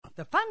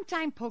The Fun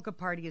Time Polka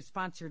Party is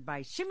sponsored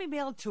by Shimmy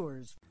Bell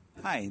Tours.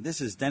 Hi,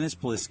 this is Dennis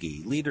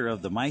Polisky, leader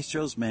of the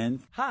Maestro's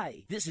Men.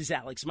 Hi, this is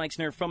Alex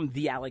Meixner from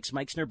the Alex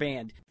Meixner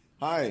Band.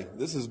 Hi,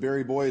 this is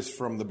Barry Boyce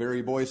from the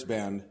Barry Boyce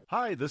Band.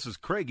 Hi, this is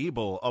Craig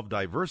Ebel of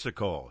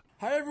Diversico.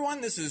 Hi,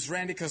 everyone. This is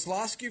Randy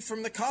Kozlowski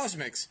from the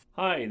Cosmics.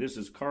 Hi, this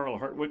is Carl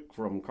Hartwick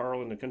from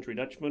Carl and the Country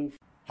Dutchman.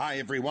 Hi,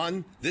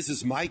 everyone. This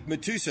is Mike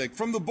Matusek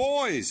from The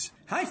Boys.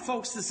 Hi,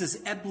 folks. This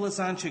is Ed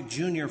Blazonczyk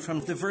Jr. from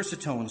the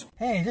Versatones.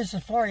 Hey, this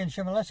is Florian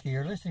Chmielewski.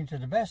 You're listening to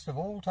the best of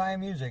old-time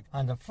music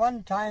on the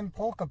Fun Time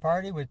Polka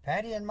Party with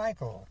Patty and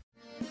Michael.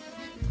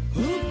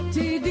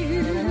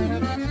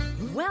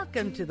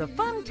 Welcome to the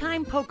Fun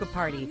Time Polka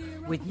Party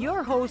with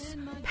your hosts,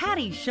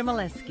 Patty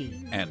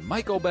Chmielewski and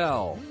Michael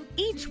Bell.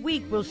 Each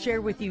week we'll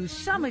share with you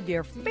some of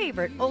your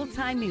favorite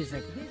old-time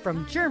music,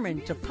 from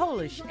German to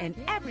Polish and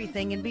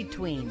everything in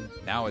between.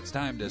 Now it's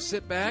time to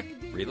sit back,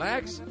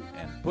 relax,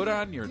 and put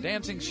on your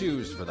dancing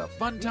shoes for the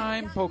Fun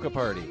Time Polka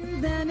Party.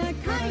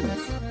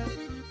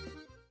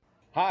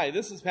 Hi,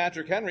 this is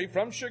Patrick Henry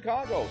from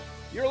Chicago.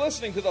 You're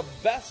listening to the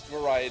best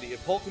variety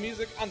of polka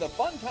music on the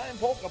Fun Time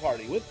Polka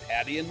Party with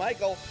Patty and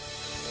Michael.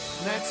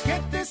 Let's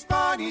get this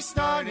party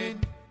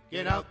started.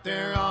 Get out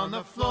there on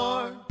the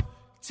floor.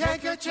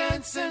 Take a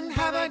chance and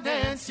have a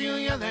dance. You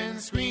yell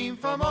and scream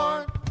for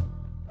more.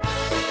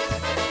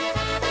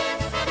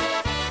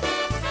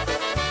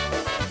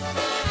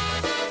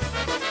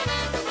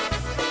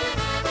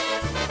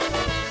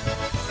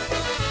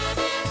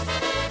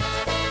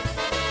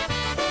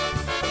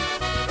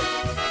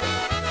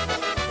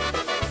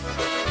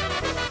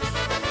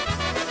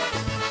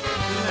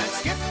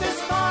 Let's get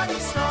this party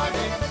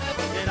started.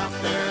 Get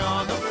out there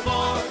on the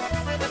floor.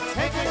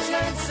 Take a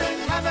chance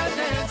and have a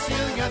dance.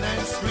 You yell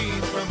and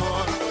scream for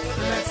more.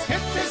 Let's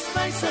get this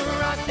place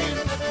a-rockin'.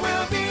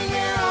 We'll be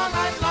here all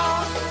night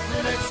long.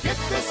 Let's get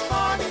this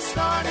party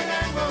started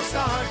and we'll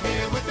start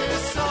here with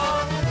this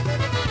song.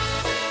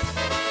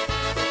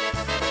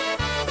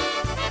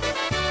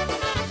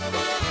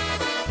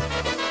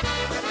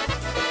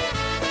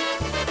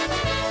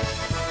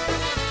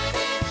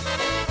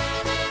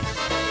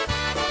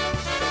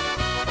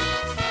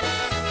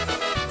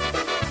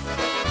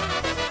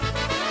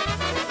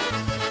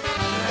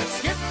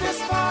 Let's get this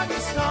party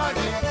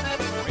started.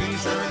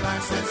 Raise your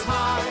glasses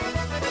high.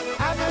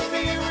 Have a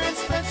beer and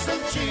spread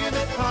some cheer.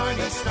 The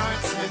party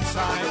starts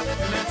inside.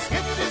 Let's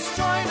get this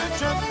joint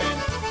a-jumping.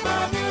 The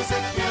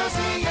music fills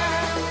the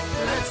air.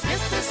 Let's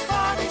get this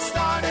party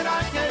started.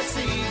 I can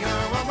see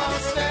you're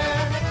almost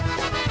there.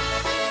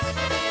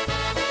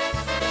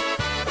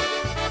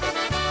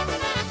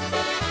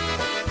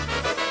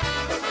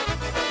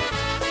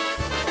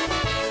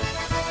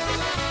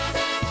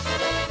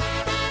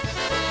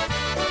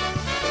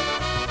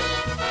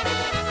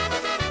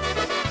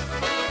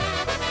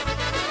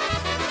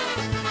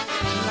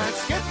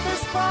 Let's get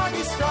this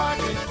party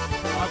started.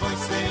 Our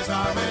voices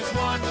are as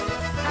one.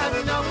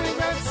 Have no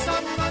regrets,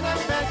 someone I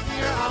bet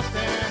you're out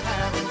there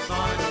having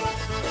fun.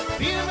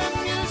 Feel the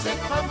music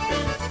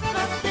pumping,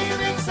 the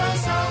feelings are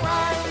so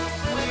right.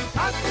 We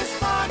got this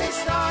party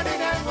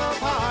started and we'll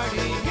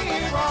party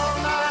here all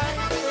night.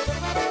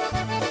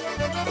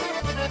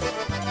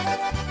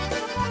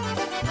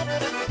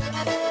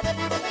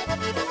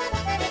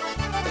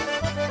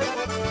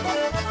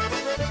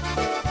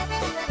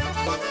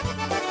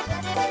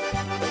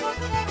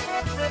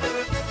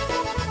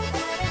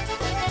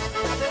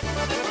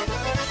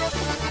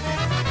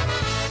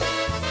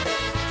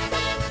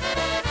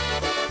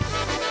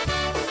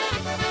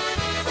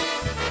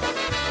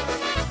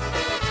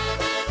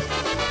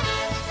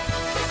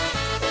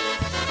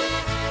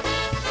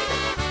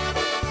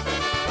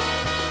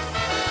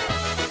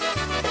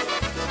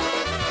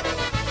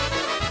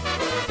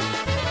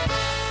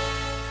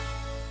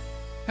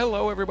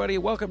 Hello, everybody.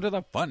 Welcome to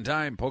the Fun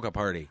Time Polka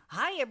Party.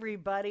 Hi,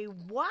 everybody.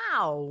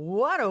 Wow,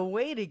 what a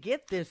way to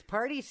get this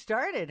party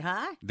started,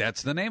 huh?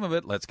 That's the name of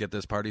it. Let's get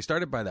this party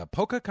started by the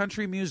Polka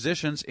Country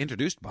Musicians,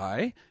 introduced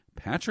by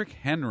Patrick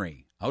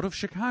Henry out of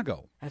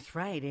Chicago. That's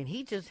right, and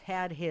he just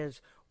had his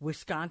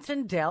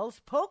Wisconsin Dells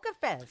Polka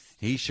Fest.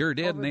 He sure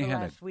did, over and they the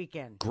had last a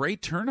weekend.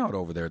 great turnout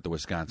over there at the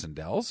Wisconsin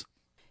Dells.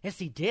 Yes,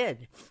 he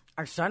did.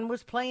 Our son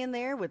was playing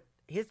there with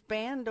his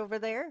band over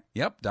there.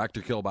 Yep,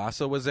 Dr.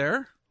 Kilbasa was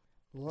there.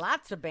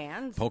 Lots of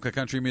bands. Polka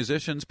Country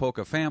Musicians,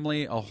 Polka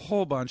Family, a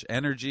whole bunch.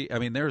 Energy. I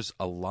mean, there's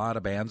a lot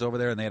of bands over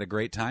there, and they had a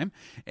great time.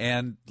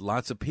 And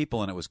lots of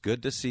people, and it was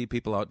good to see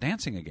people out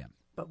dancing again.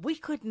 But we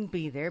couldn't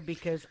be there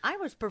because I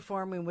was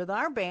performing with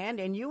our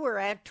band, and you were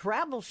at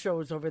travel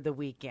shows over the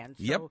weekend.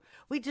 So Yep.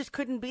 we just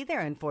couldn't be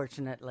there,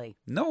 unfortunately.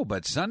 No,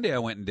 but Sunday I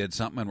went and did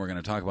something, and we're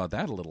going to talk about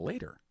that a little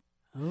later.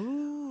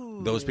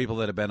 Ooh. Those people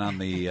that have been on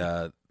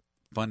the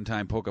Fun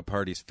Time Polka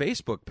Party's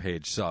Facebook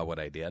page saw what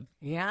I did.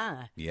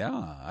 Yeah.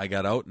 Yeah, I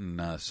got out and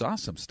saw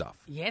some stuff.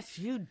 Yes,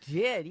 you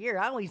did. You're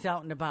always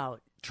out and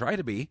about. Try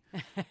to be.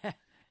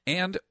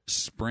 And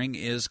spring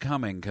is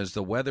coming because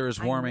the weather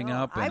is warming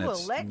up and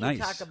it's nice. I will let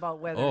you talk about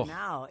weather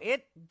now.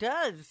 It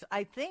does,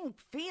 I think,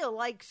 feel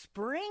like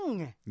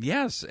spring.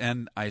 Yes,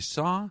 and I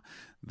saw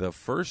the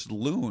first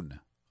loon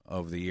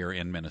of the year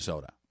in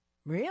Minnesota.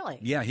 Really?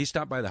 Yeah, he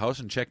stopped by the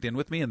house and checked in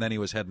with me, and then he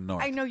was heading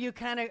north. I know you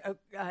kind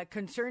of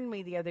concerned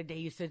me the other day.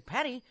 You said,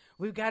 Patty,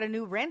 we've got a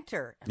new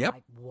renter. And Yep. I'm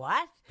like,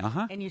 what?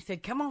 Uh-huh. And you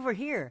said, come over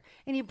here.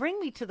 And you bring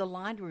me to the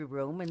laundry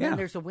room, and then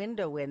there's a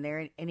window in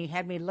there, and he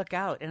had me look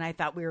out, and I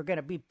thought we were going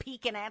to be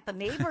peeking at the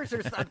neighbors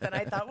or something.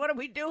 I thought, what are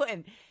we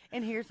doing?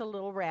 And here's a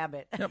little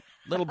rabbit. Yep,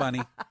 little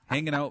bunny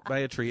hanging out by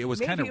a tree. It was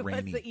kind of rainy.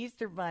 Maybe it was the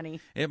Easter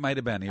bunny. It might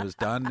have been. He was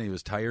done, he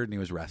was tired, and he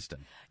was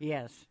resting.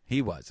 Yes.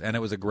 He was, and it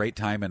was a great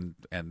time,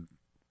 and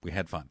we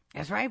had fun.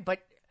 That's right, but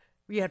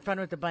you had fun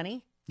with the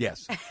bunny? Yes.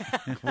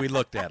 We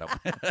looked at him.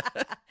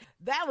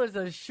 That was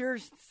a sure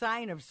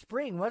sign of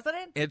spring, wasn't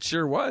it? It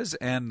sure was,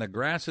 and the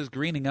grass is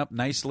greening up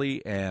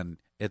nicely, and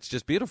it's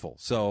just beautiful.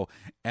 So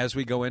as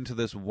we go into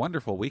this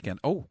wonderful weekend,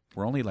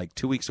 we're only like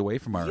 2 weeks away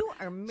from our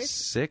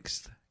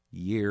 6th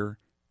year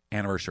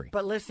anniversary.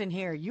 But listen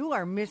here, you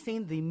are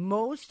missing the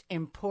most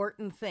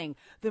important thing,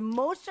 the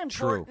most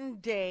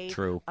important day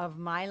of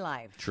my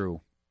life.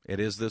 True. It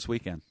is this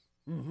weekend.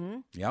 Mm-hmm.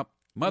 Yep.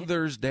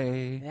 Mother's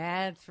Day.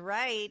 That's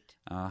right.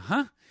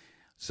 Uh-huh.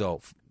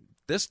 So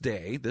this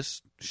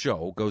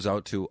show goes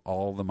out to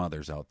all the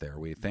mothers out there.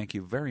 We thank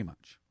you very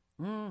much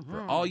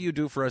for all you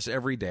do for us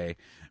every day,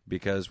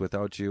 because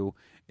without you,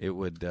 it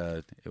would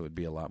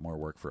be a lot more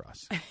work for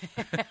us.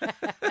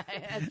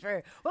 That's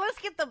fair. Well, let's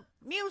get the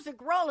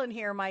music rolling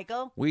here,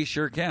 Michael. We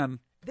sure can.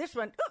 This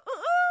one,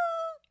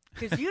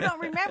 because you don't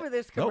remember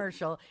this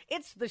commercial. Nope.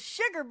 It's the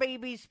Sugar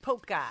Babies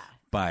Polka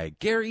by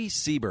Gary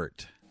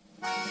Siebert.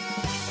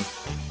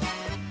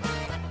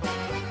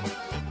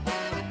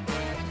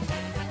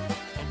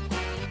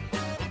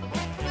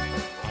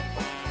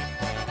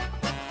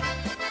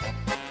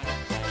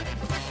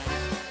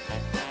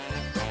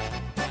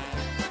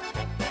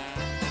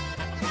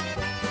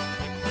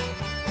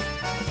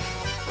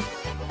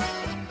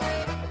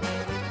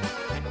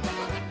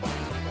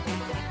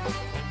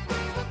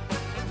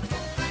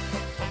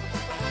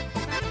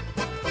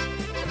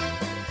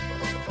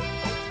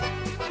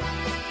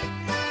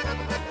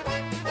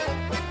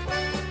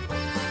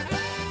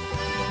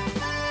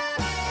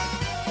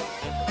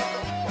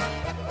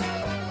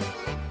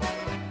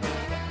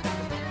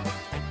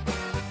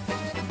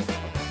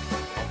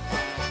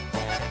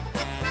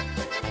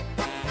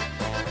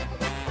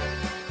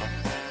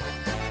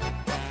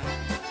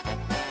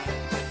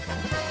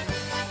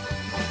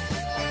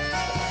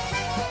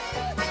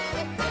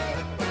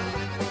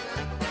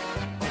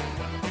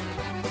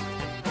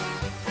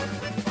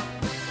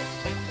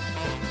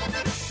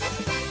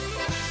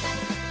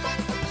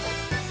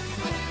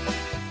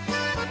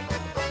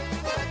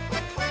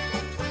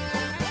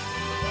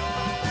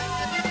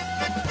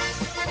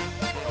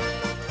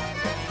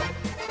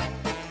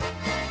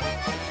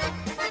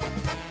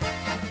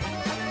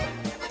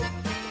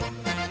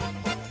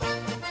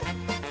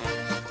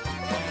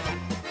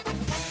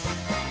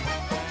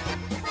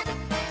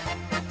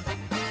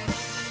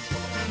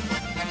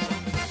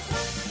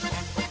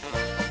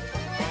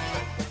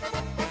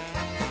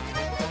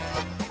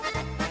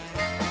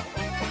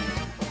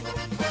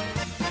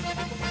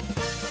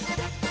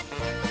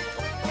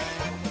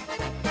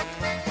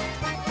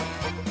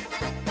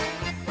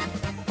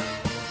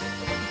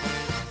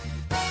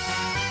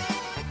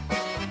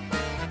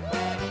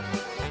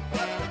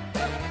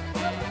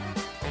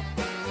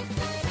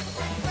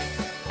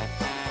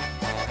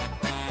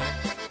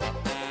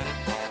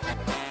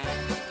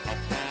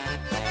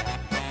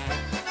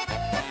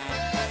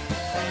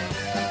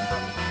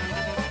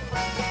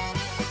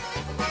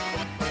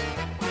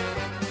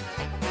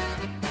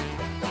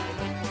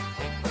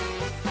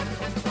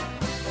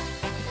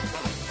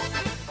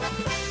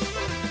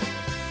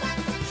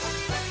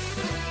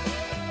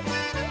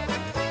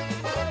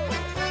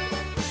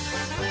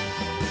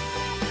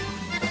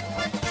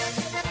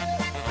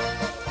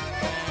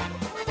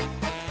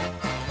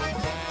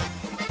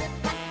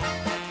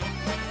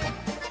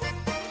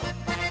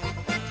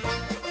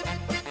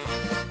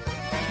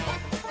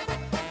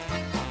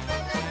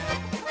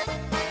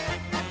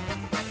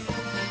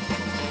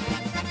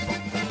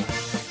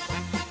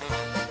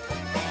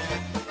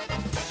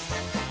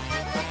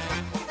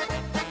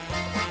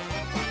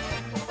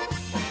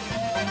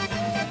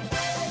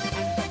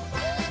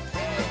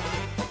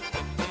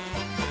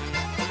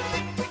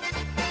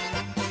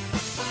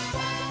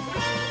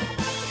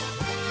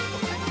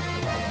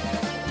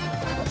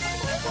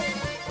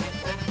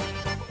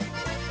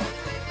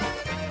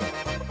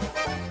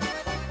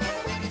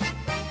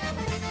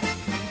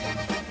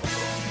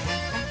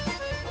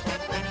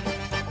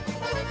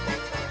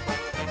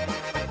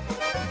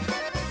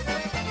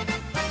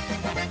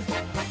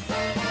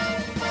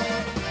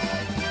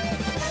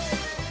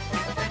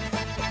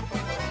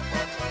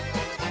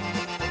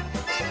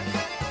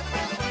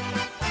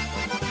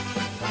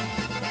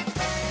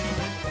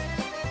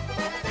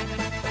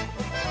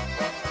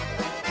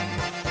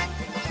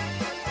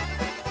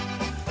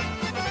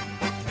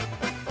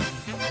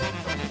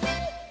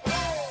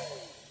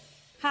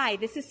 Hi,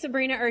 this is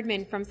Sabrina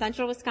Erdman from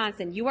Central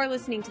Wisconsin. You are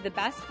listening to the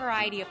best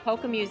variety of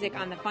polka music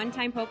on the Fun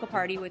Time Polka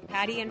Party with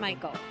Patty and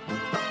Michael.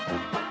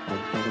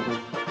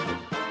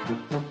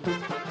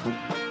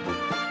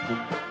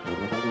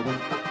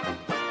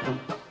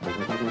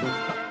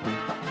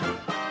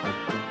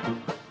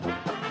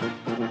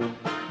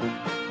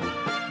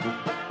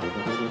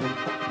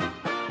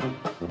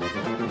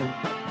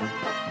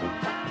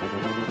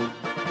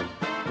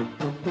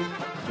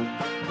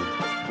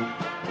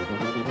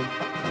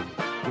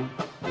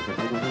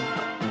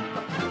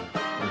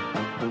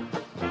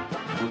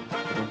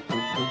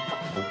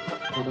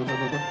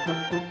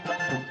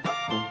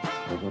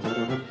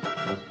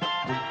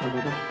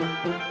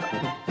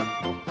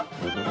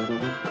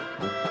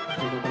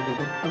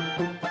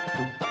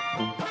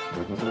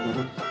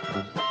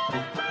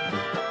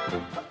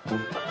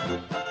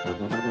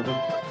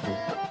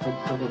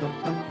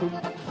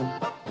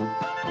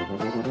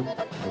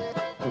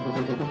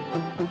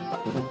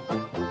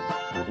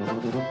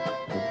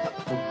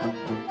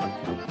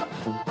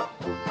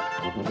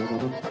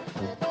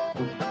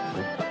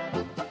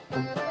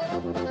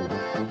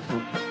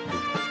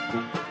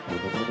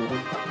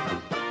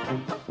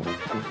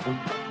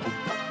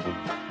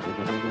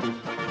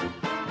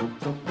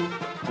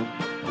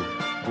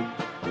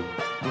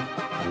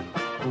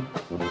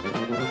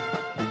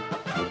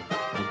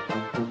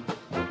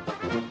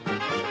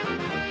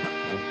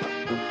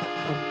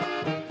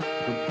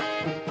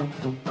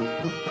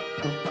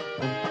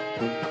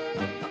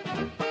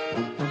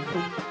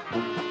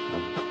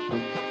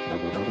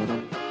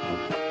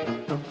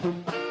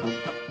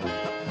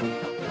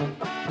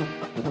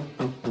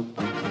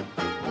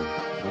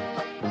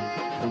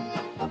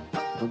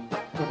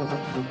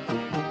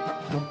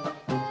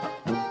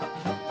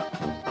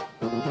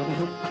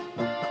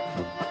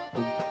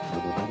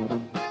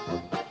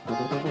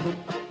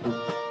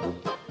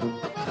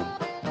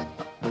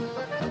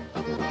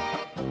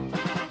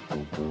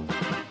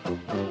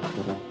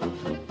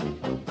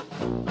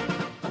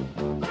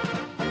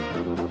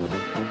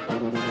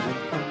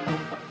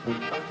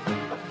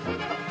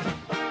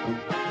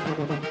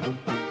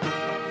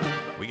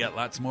 We got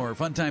lots more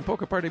Fun Time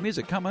Polka Party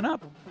music coming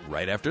up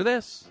right after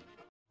this.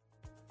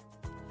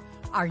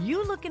 Are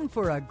you looking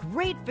for a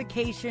great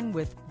vacation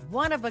with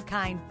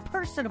one-of-a-kind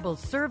personable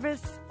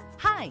service?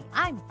 Hi,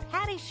 I'm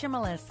Patty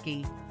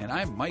Shimoleski. And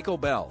I'm Michael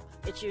Bell.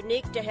 It's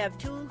unique to have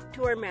two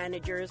tour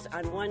managers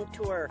on one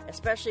tour,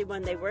 especially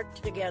when they work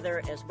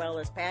together as well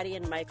as Patty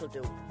and Michael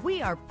do.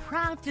 We are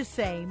proud to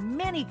say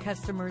many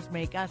customers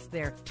make us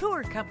their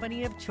tour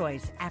company of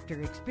choice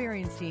after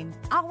experiencing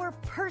our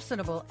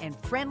personable and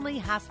friendly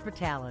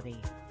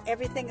hospitality.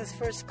 Everything is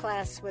first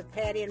class with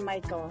Patty and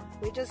Michael.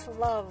 We just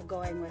love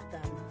going with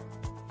them.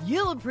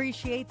 You'll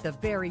appreciate the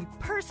very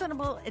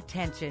personable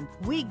attention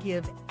we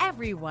give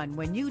everyone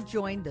when you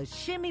join the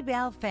Shimmy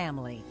Bell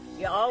family.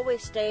 You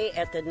always stay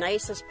at the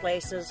nicest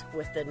places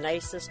with the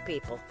nicest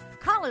people.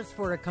 Call us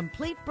for a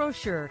complete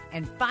brochure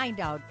and find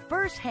out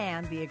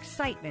firsthand the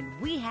excitement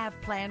we have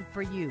planned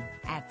for you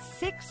at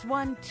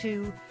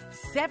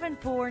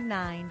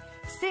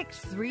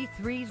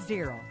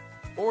 612-749-6330.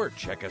 Or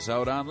check us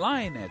out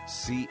online at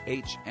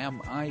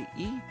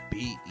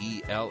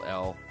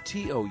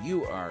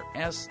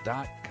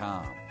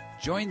CHMIEBELLTOURS.com.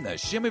 Join the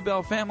Shimmy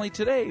Bell family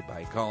today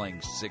by calling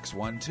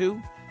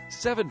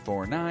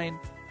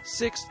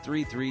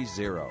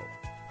 612-749-6330.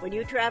 When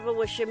you travel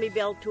with Shimmy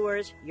Bell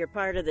Tours, you're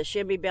part of the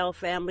Shimmy Bell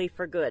family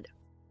for good.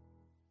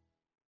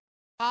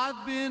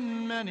 I've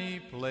been many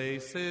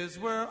places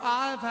where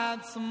I've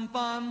had some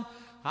fun.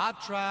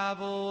 I've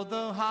traveled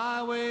the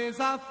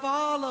highways, I've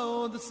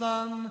followed the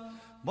sun.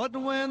 But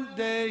when the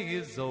day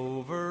is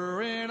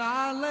over and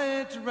I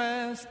lay to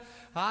rest,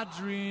 I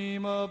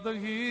dream of the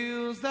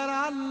hills that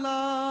I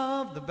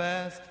love the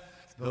best.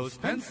 Those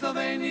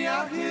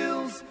Pennsylvania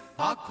hills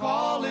are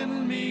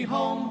calling me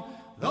home.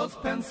 Those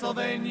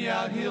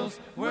Pennsylvania hills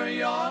where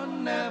you're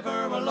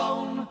never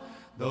alone.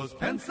 Those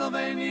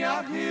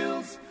Pennsylvania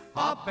hills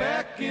are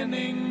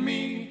beckoning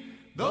me.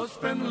 Those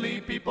friendly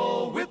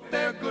people with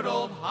their good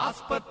old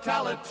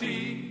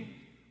hospitality.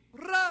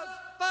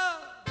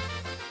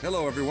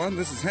 Hello, everyone.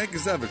 This is Hank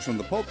Gazevich from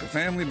the Polka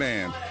Family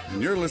Band,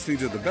 and you're listening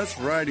to the best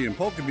variety in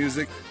polka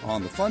music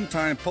on the Fun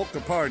Time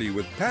Polka Party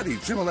with Patty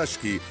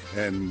Chmielewski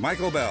and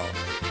Michael Bell.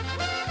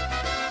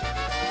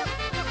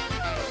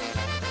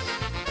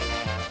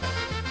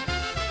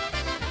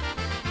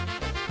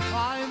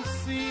 I've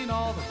seen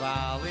all the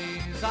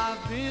valleys,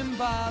 I've been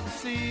by the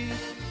sea,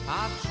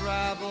 I've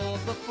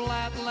traveled the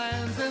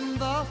flatlands and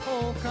the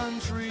whole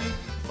country,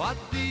 but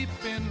deep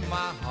in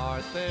my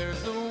heart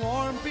there's a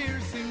warm,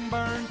 piercing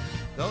burn.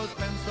 Those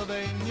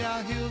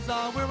Pennsylvania hills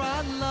are where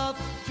I love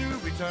to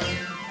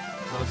return.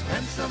 Those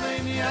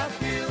Pennsylvania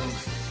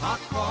hills are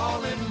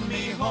calling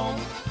me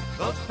home.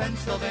 Those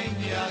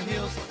Pennsylvania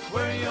hills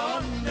where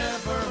you're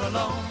never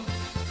alone.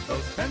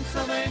 Those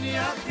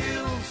Pennsylvania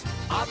hills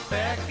are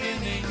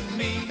beckoning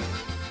me.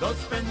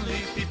 Those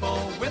friendly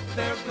people with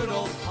their good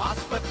old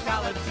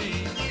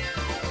hospitality.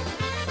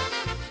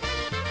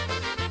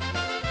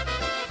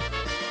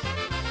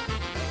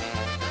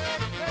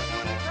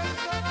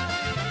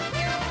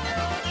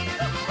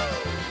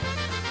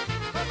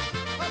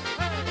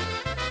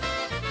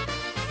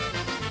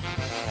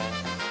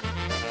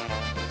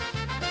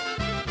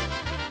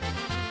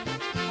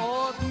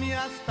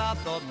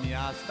 Do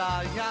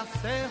miasta ja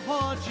se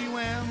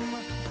chodziłem,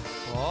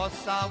 po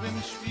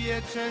całym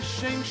świecie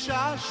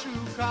szczęścia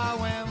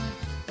szukałem,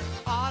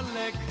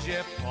 ale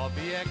gdzie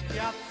pobieg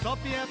ja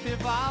sobie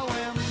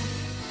bywałem,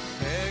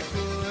 te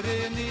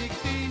góry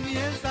nigdy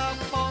nie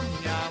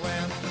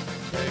zapomniałem,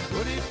 te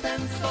góry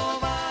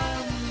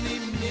Pensylwanii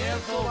mnie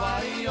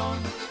wołają,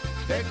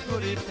 te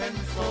góry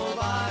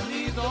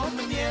Pensylwanii do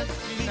mnie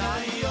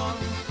zginają.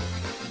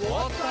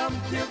 Potam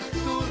tym,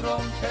 którą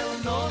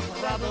pełną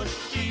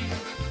radości,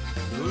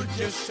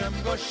 ludzie szem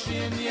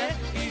gościnnie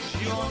i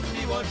żyją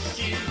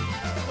miłości.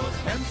 Those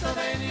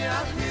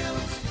Pennsylvania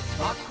hills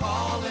are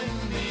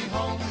calling me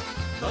home.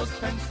 Those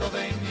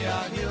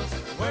Pennsylvania hills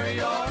where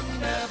you're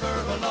never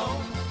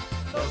alone.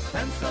 Those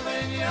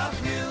Pennsylvania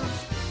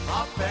hills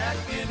are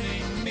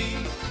beckoning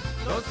me.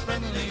 Those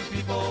friendly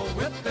people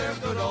with their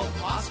good old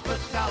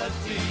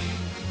hospitality.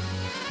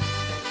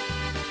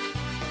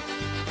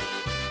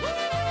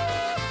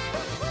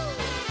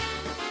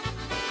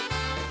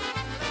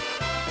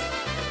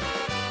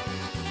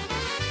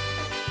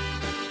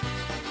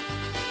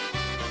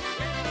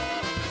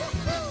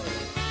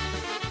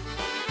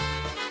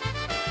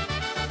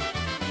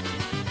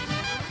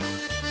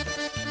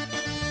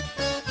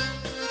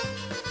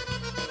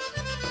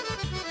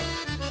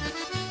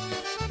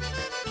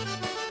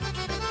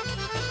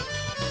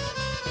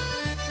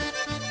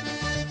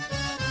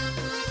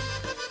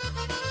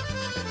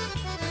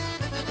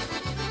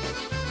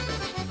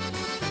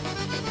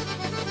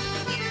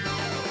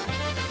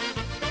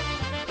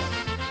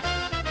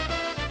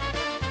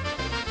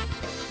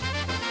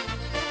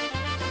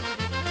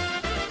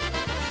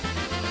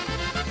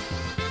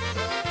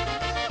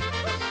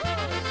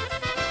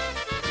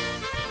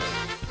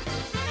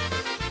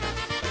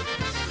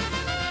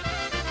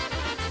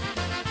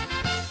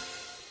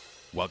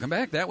 Welcome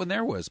back. That one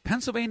there was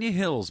Pennsylvania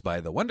Hills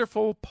by the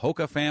wonderful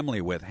Polka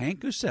Family with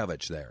Hank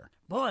Gusevich there.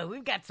 Boy,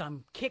 we've got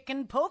some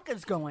kicking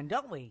polkas going,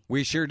 don't we?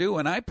 We sure do,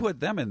 and I put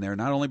them in there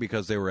not only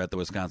because they were at the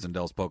Wisconsin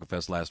Dells Polka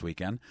Fest last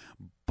weekend,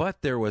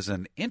 but there was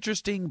an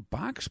interesting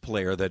box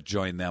player that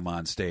joined them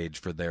on stage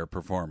for their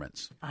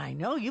performance. I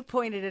know, you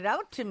pointed it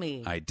out to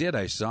me. I did.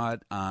 I saw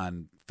it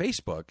on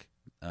Facebook.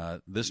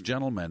 This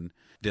gentleman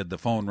did the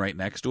phone right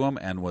next to him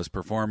and was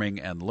performing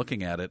and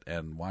looking at it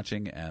and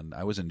watching, and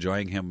I was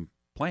enjoying him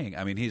playing.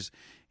 I mean,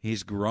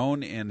 he's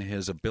grown in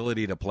his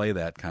ability to play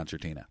that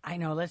concertina. I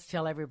know. Let's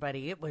tell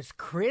everybody. It was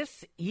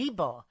Chris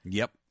Ebel.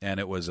 Yep, and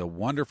it was a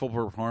wonderful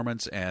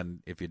performance,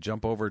 and if you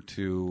jump over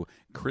to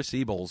Chris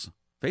Ebel's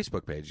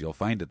Facebook page, you'll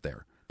find it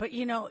there. But,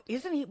 you know,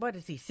 isn't he, what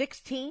is he,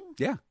 16?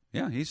 Yeah,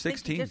 he's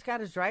 16. He just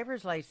got his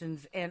driver's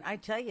license, and I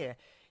tell you,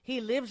 he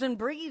lives and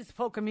breathes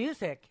polka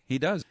music. He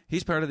does.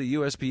 He's part of the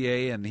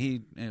USPA, and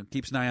he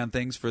keeps an eye on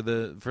things for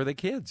the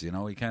kids. You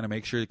know, he kind of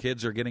makes sure the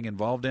kids are getting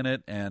involved in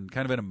it, and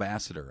kind of an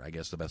ambassador, I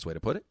guess the best way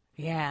to put it.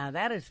 Yeah,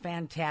 that is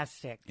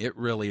fantastic. It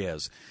really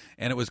is.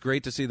 And it was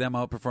great to see them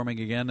out performing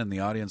again, and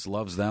the audience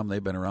loves them.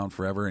 They've been around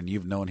forever, and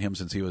you've known him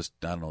since he was,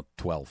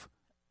 12.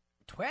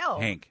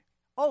 12? Hank.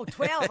 Oh,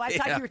 12. I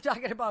thought Yeah. you were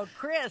talking about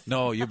Chris.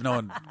 No, you've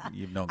known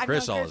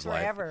Chris all his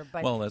life. Forever,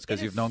 but well, that's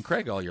because you've known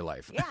Craig all your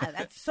life. Yeah,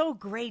 that's so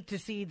great to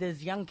see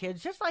these young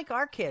kids, just like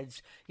our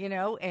kids, you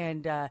know,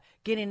 and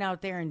getting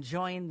out there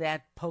enjoying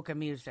that polka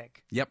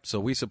music. Yep, so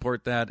we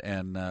support that,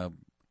 and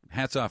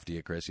hats off to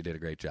you, Chris. You did a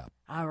great job.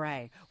 All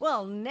right.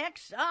 Well,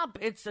 next up,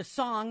 it's a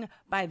song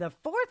by the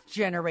fourth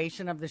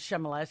generation of the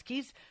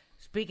Chmielewskis.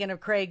 Speaking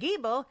of Craig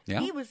Ebel,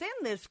 Yeah. he was in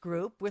this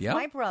group with Yeah.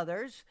 my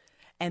brothers,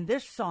 and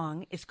this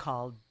song is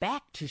called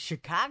Back to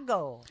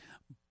Chicago.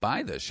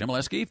 By the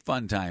Chmielewski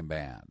Fun Time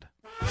Band.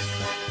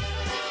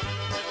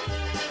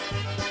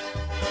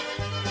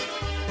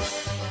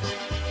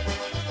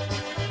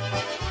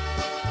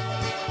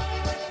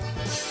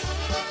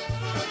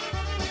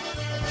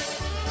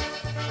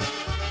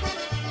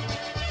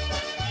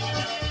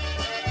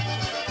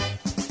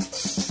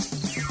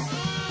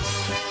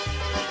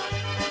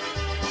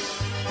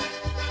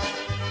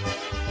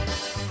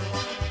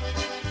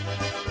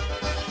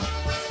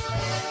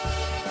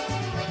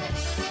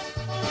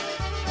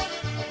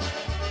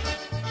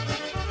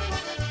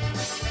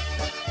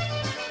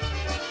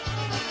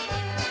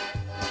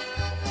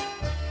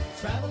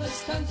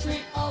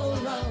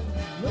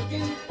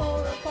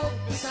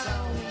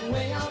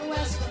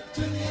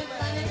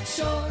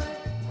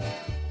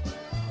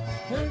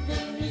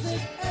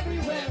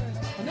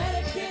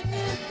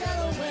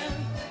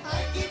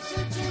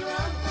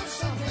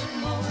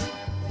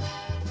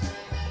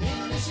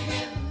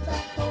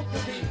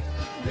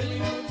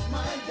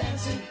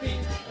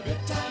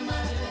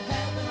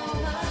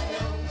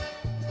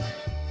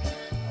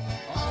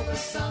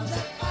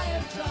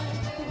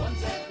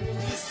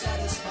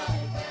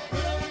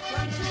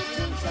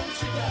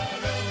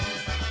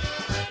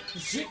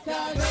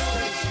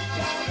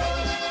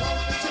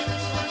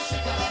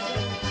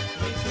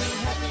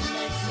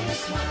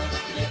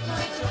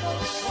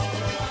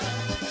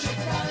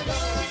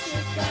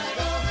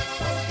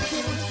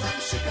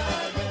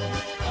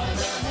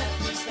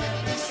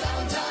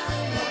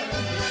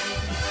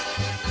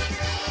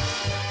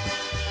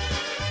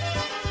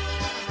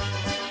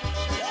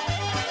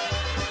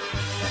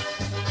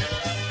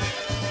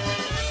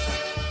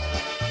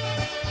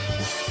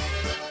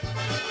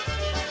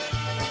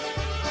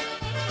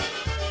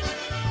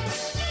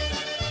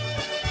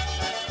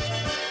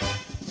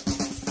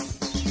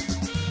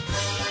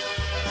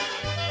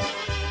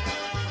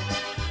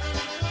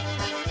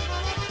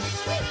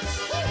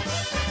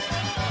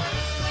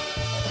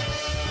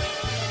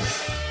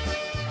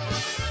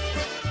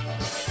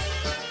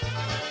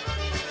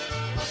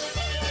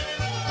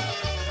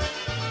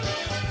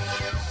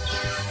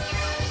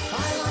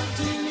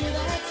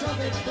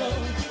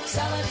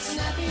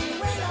 snappy,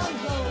 way down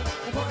low.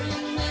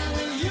 Accordion man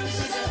who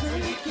uses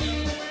every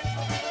key.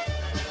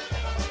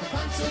 A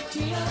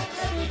concertina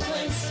every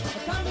place,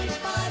 accompanied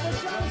by the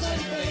drums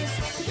and bass.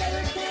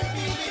 Together can't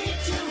be beat,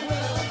 you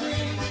will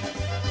agree.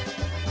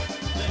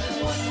 Then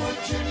one more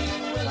journey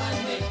will I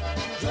make.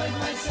 Enjoy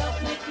myself,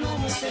 make no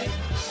mistake.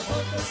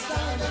 About the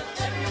sound of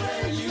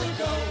everywhere you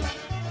go.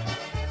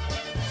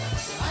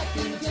 I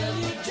can tell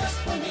you just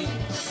for me,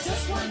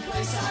 just one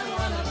place I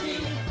wanna be.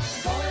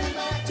 Going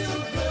back to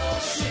good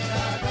old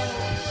Chicago.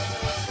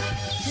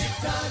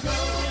 Chicago,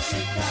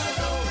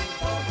 Chicago,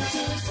 polka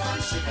tunes from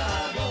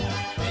Chicago.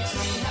 Makes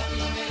me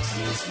happy, makes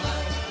me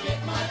smile, get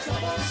my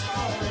troubles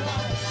all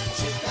around.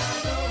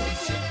 Chicago,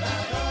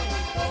 Chicago,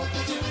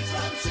 polka tunes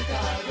from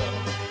Chicago.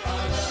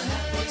 Are the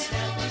happiest,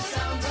 happy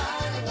sounds I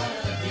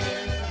wanna hear.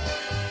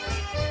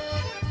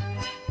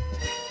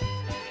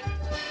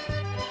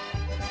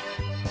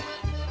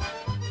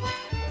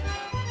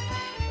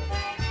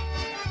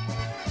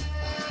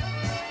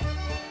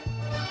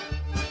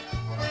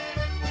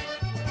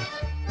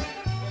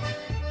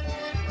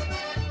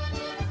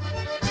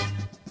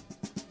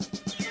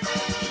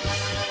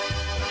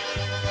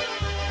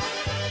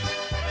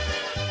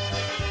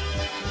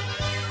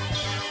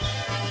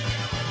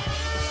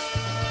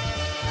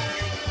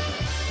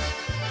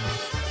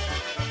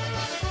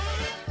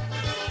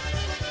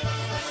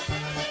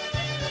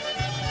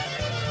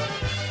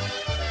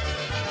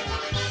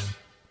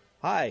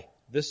 Hi,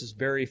 this is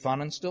Barry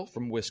Fonenstill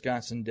from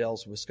Wisconsin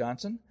Dells,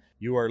 Wisconsin.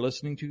 You are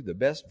listening to the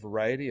best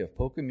variety of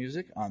polka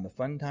music on the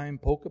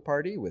Funtime Polka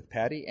Party with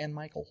Patty and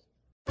Michael.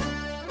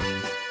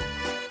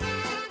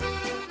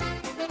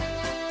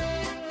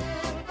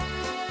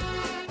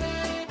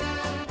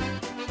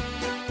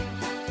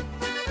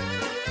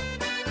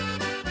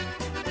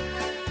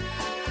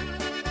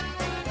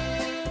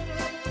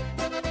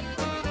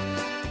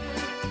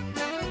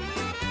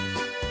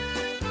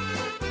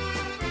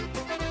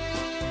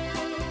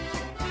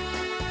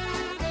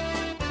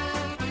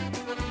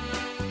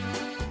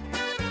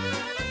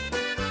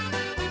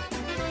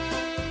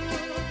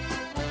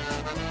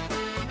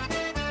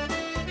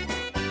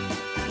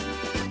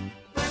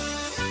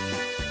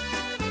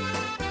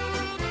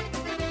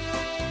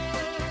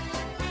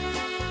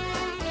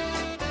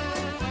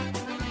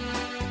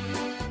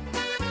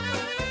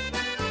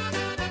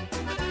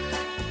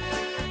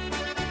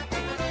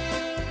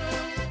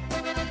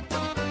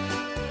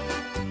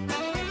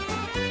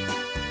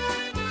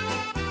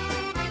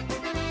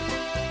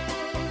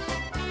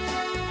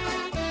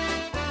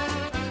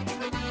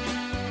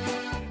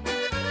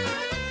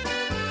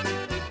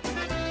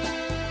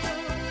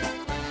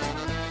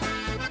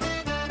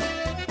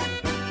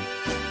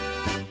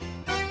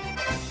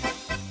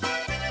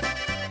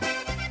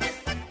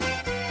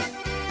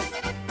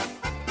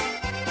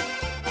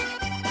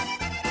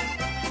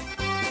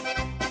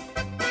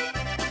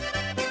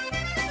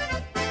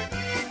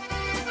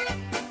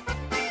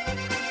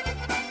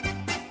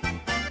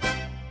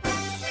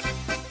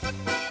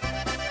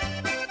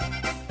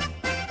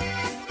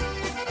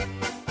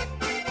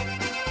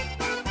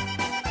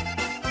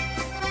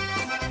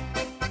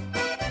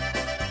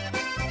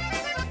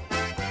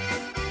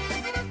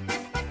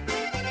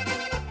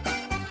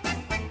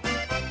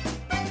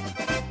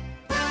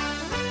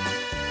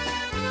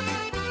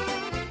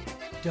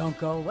 Don't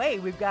go away.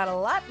 We've got a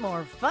lot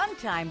more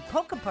Funtime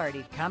Polka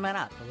Party coming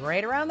up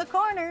right around the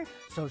corner,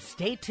 so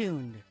stay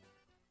tuned.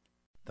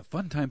 The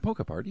Funtime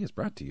Polka Party is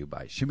brought to you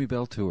by Shimmy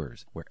Bell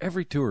Tours, where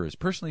every tour is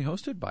personally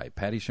hosted by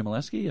Patty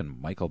Shimoleski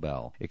and Michael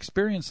Bell.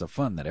 Experience the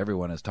fun that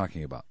everyone is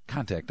talking about.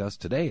 Contact us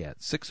today at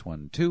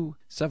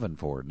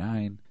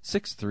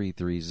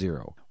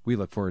 612-749-6330. We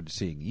look forward to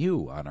seeing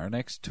you on our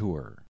next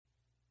tour.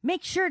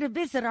 Make sure to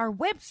visit our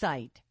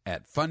website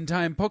at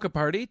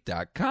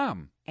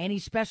funtimepolkaparty.com. Any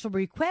special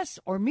requests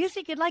or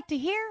music you'd like to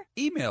hear?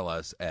 Email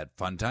us at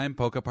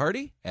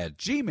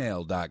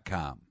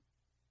funtimepolkaparty@gmail.com.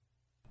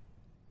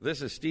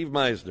 This is Steve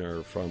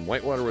Meisner from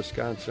Whitewater,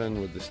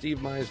 Wisconsin with the Steve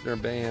Meisner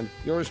Band.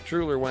 Yours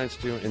truly wants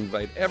to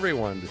invite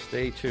everyone to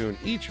stay tuned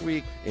each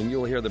week, and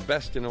you'll hear the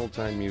best in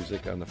old-time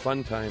music on the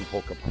Funtime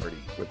Polka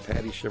Party with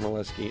Patty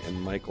Shimoleski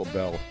and Michael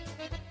Bell.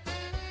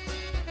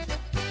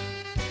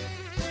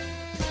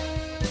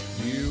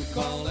 You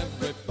call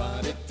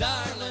everybody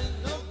darling,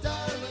 oh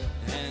darling,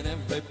 and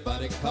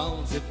everybody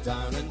calls you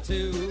darling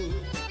too.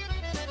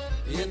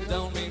 You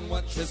don't mean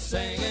what you're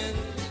saying,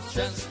 it's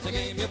just a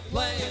game you're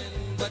playing,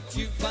 but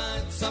you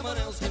find someone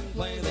else can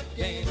play the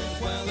game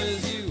as well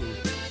as you.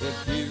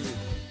 If you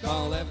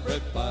call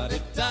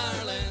everybody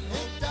darling,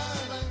 oh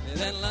darling,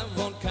 then love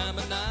won't come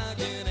a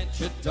knocking at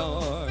your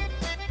door.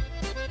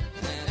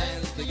 And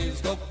as the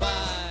years go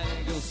by,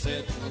 you'll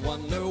sit and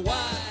wonder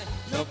why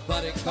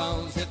nobody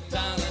calls you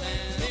darling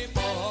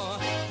anymore.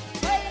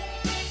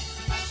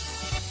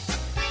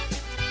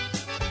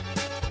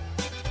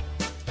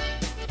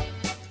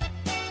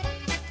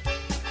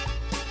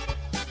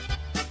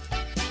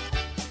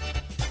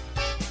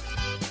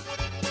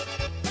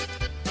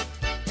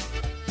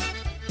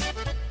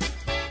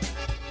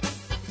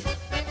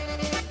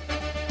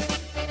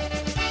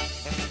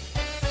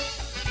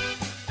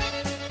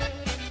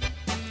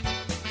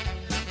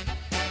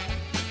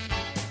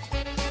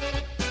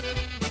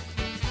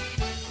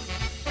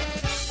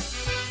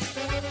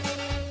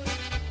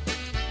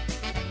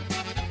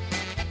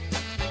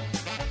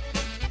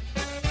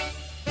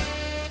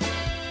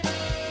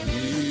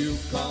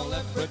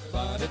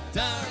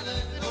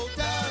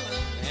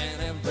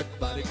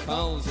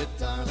 calls you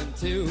darling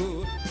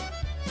too.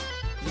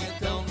 You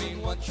don't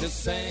mean what you're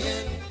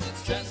saying,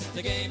 it's just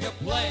a game you're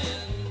playing,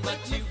 but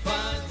you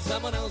find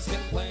someone else can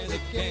play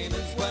the game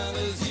as well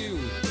as you.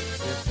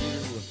 If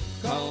you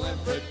call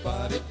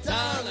everybody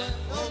darling,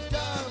 oh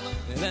darling,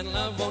 then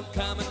love won't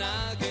come a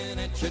knocking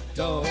at your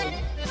door.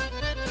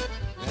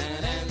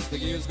 And as the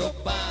years go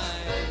by,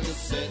 you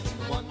sit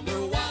and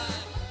wonder why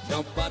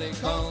nobody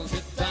calls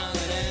you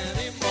darling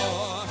anymore.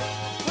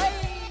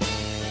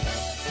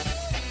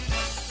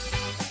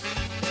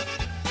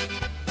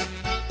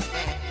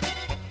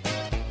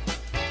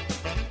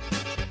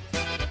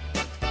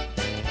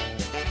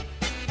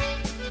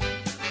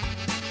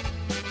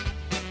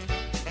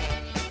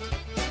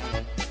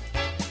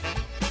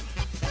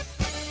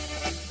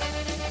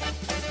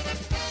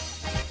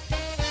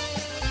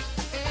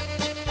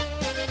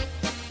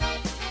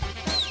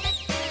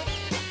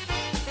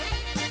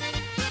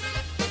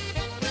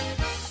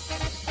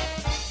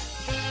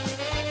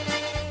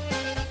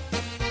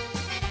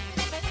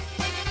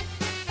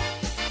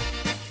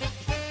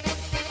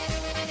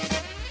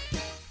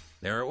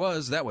 There it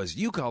was. That was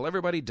You Call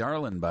Everybody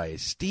Darlin' by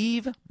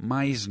Steve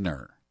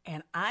Meisner.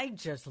 And I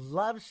just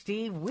love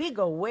Steve. We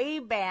go way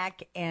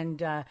back,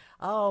 and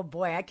oh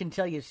boy, I can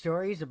tell you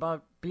stories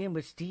about being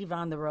with Steve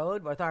on the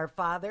road with our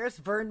fathers,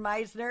 Vern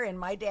Meisner and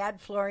my dad,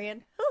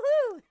 Florian.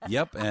 Woo-hoo!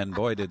 Yep, and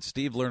boy, did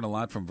Steve learn a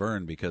lot from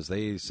Vern, because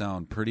they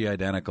sound pretty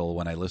identical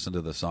when I listen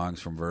to the songs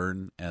from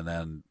Vern and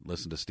then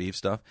listen to Steve's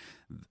stuff.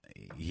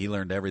 He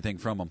learned everything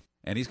from him,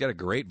 and he's got a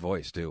great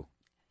voice, too.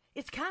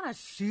 It's kind of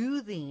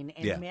soothing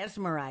and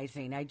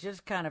mesmerizing. I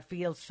just kind of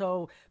feel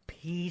so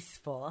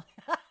peaceful.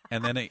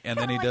 And then he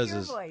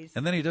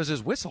does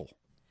his whistle.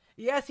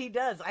 Yes, he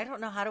does. I don't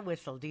know how to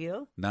whistle. Do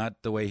you?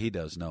 Not the way he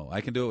does. No,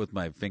 I can do it with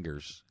my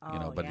fingers,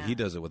 but he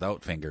does it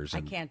without fingers.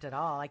 I can't at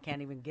all. I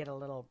can't even get a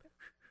little.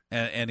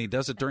 And he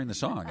does it during the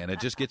song, and it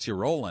just gets you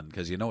rolling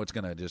because you know it's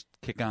going to just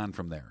kick on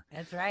from there.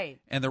 That's right.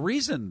 And the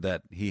reason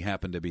that he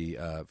happened to be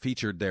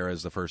featured there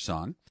as the first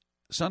song,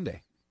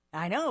 Sunday.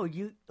 I know,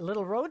 a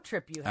little road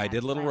trip you had. I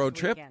did a little road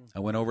trip. Weekend.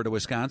 I went over to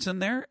Wisconsin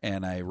there,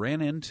 and I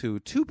ran into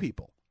two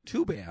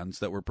bands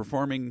that were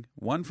performing,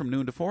 one from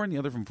noon to 4 and the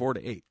other from 4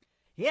 to 8.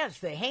 Yes,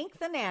 the Hank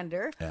the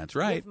Nander. That's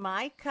right. With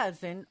my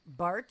cousin,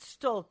 Bart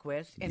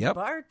Stolquist. And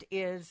Bart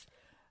is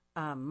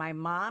my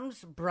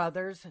mom's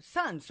brother's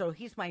son, so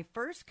he's my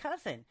first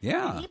cousin.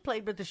 Yeah. And he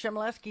played with the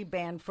Chmielewski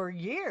Band for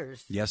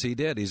years. Yes, he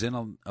did. He's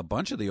in a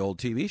bunch of the old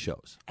TV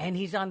shows. And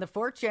he's on the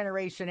Fourth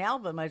Generation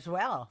album as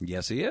well.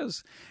 Yes, he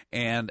is.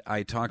 And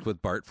I talked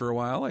with Bart for a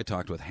while. I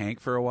talked with Hank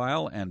for a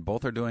while, and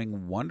both are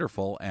doing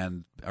wonderful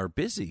and are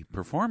busy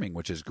performing,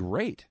 which is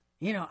great.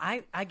 You know,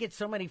 I get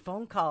so many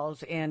phone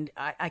calls, and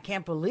I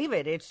can't believe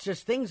it. It's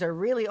just things are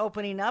really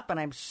opening up, and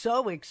I'm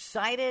so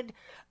excited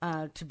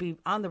to be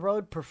on the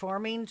road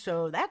performing,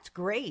 so that's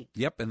great.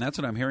 Yep, and that's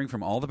what I'm hearing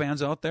from all the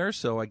bands out there.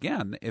 So,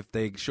 again, if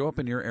they show up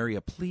in your area,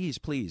 please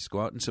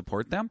go out and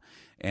support them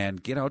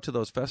and get out to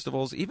those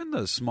festivals. Even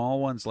the small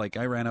ones like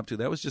I ran up to,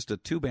 that was just a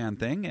 2-band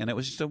thing, and it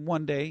was just a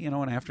one day, an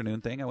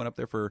afternoon thing. I went up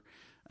there for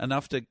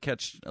enough to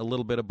catch a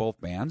little bit of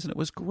both bands, and it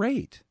was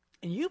great.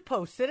 And you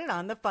posted it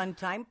on the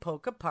Funtime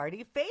Polka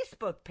Party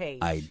Facebook page.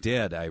 I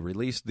did. I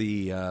released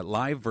the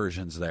live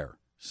versions there.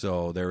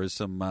 So there is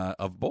some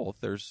of both.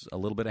 There's a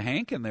little bit of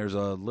Hank and there's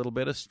a little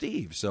bit of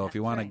Steve. So if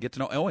you want to get to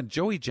know... Oh, and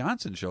Joey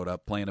Johnson showed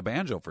up playing a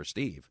banjo for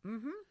Steve.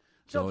 Mm-hmm.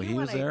 So if you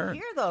want to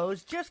hear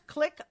those, just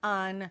click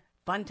on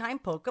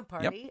Funtime Polka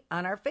Party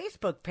on our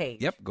Facebook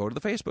page. Yep, go to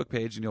the Facebook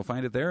page and you'll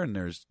find it there. And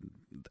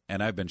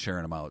I've been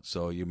sharing them out.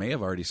 So you may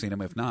have already seen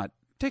them. If not,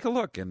 take a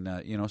look and,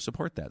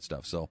 support that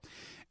stuff. So...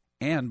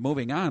 And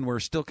moving on, we're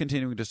still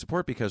continuing to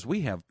support because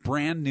we have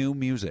brand new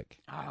music.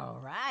 All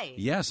right.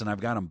 Yes, and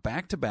I've got them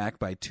back-to-back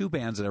by 2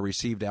 bands that I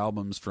received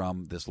albums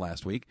from this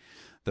last week.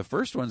 The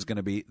first one's going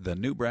to be the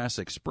New Brass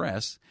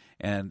Express,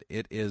 and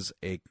it is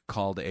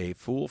called A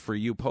Fool for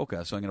You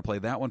Polka. So I'm going to play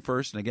that one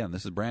first. And again,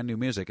 this is brand new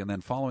music. And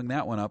then following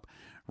that one up,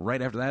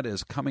 right after that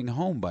is Coming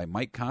Home by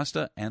Mike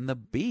Costa and The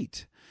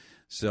Beat.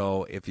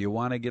 So if you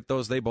want to get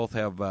those, they both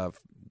have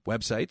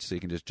websites, so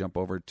you can just jump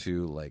over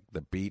to like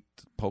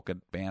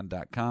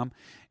thebeatpolkaband.com,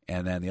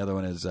 and then the other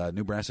one is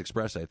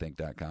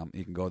newbrassexpress.com.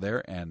 You can go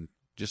there and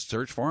just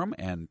search for them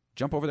and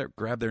jump over there,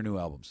 grab their new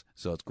albums.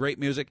 So it's great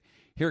music.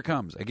 Here it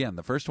comes. Again,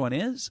 the first one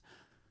is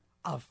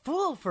A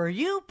Fool for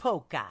You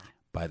Polka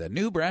by the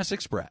New Brass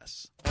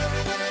Express.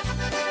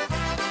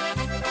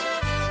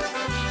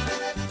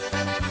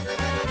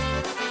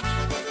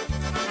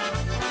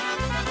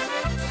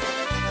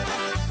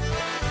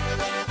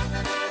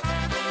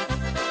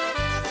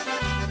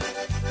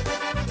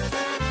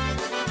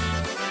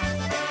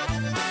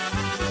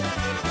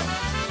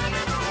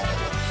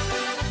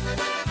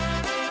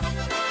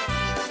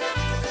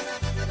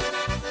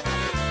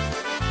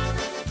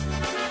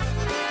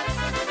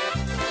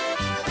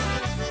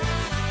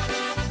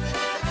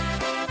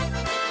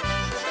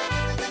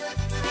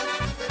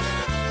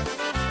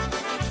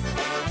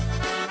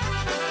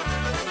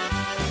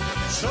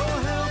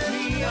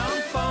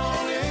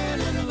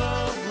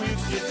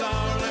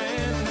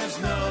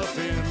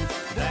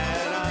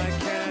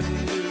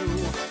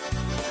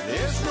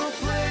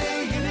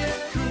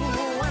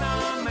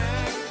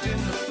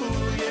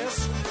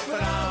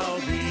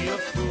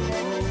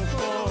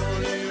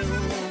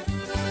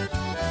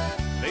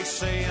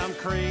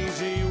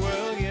 crazy?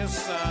 Well,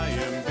 yes, I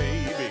am,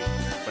 baby.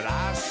 But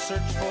I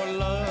search for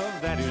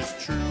love that is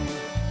true.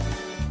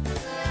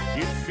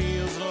 It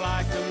feels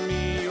like to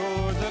me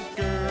you're the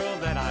girl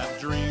that I've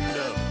dreamed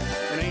of,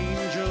 an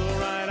angel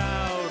right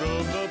out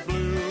of the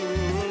blue.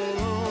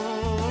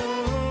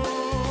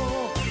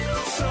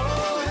 So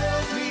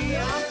help me,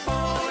 I'm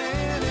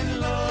falling in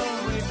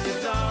love with you,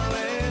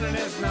 darling, and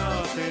there's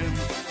nothing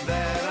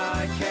that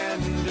I can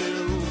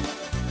do.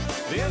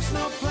 There's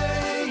no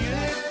playing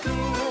it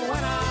cool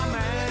when I'm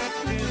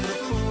acting the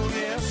fool,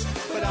 yes,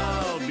 but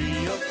I'll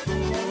be a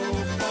fool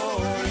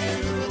for you.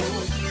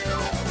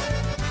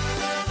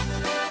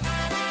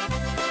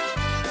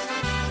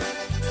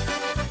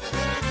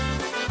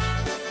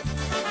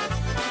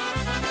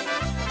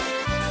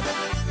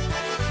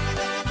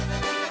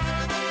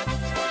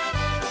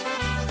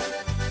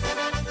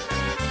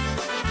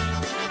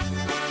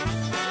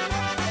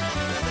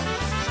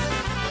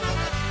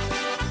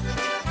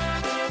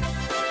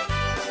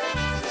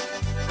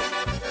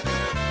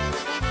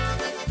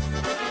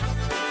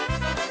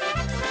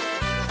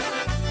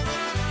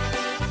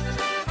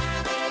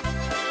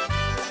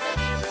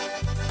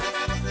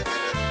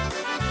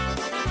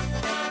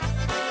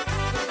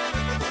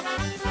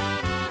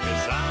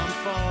 As I'm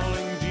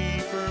falling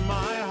deeper,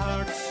 my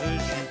heart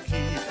says you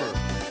keep her,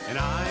 and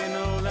I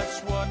know that's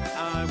what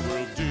I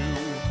will do.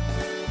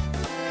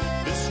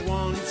 This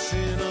once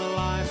in a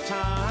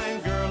lifetime,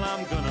 girl,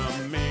 I'm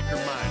gonna make her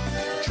mine.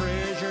 A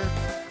treasure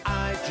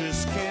I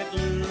just can't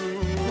lose.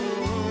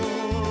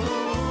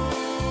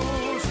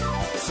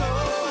 So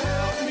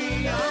help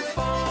me, I'm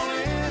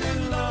falling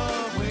in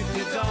love with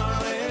you,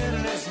 darling,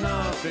 and there's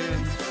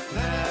nothing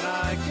that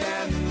I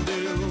can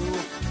do.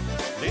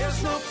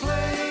 There's no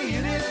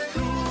playing it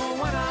cool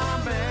when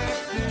I'm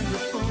acting the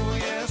fool,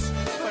 yes,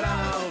 but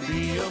I'll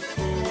be a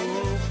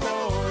fool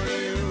for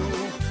you.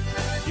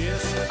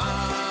 Yes,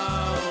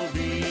 I'll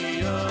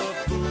be a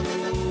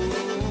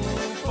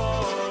fool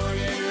for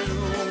you.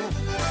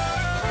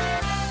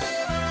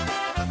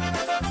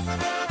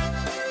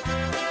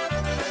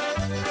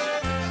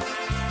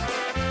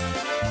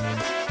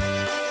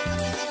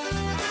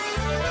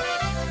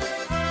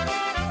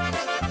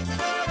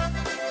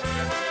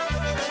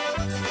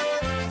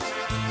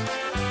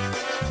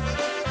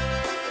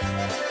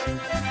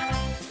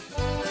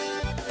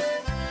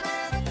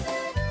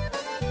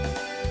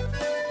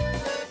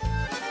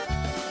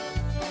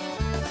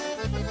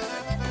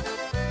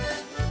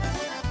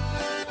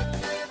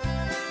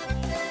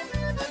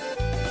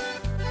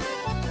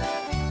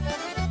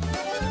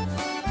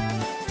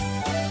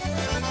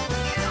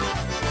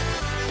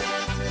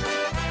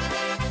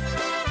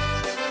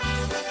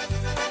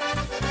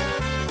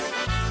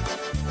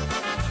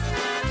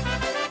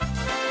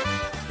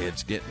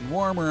 It's getting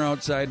warmer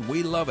outside.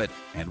 We love it.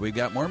 And we've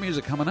got more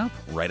music coming up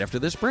right after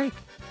this break.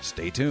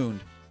 Stay tuned.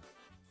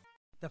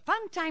 The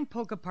Fun Time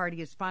Polka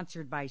Party is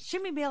sponsored by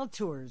Shimmy Bell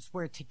Tours,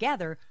 where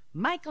together,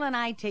 Michael and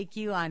I take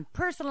you on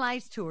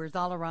personalized tours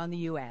all around the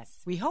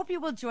U.S. We hope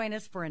you will join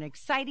us for an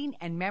exciting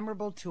and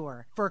memorable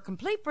tour. For a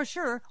complete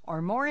brochure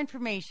or more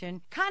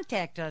information,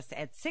 contact us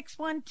at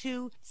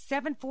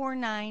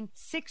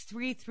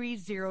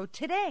 612-749-6330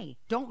 today.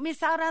 Don't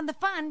miss out on the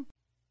fun.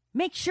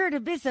 Make sure to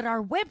visit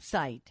our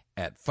website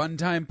at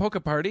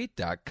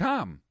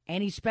funtimepolkaparty.com.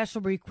 Any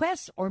special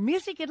requests or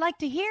music you'd like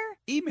to hear?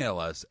 Email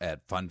us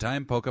at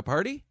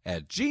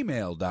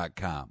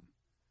funtimepolkaparty@gmail.com.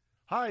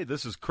 Hi,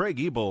 this is Craig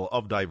Ebel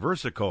of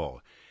Diversico,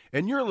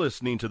 and you're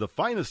listening to the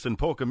finest in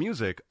polka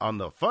music on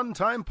the Fun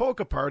Time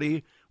Polka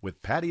Party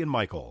with Patty and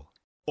Michael.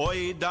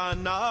 Oj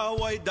dana,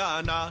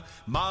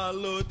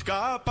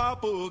 malutka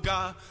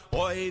papuga.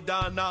 Oj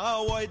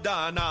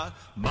dana,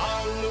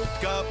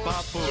 malutka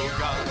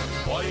papuga.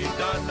 Oj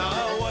dana,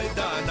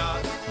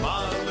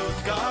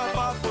 malutka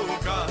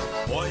papuga.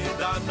 Oj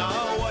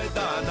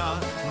dana,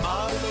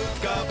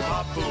 malutka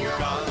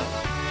papuga.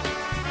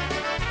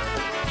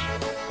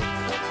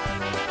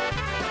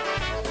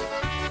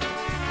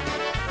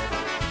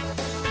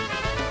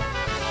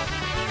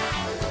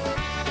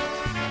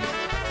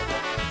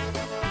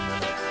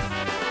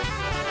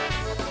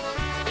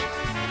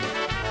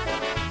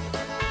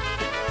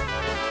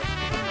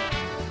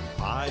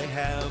 I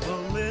have a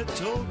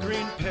little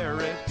green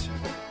parrot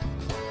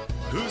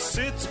who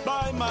sits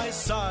by my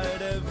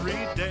side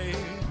every day.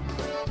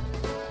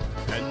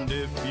 And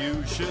if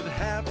you should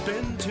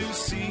happen to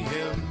see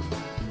him,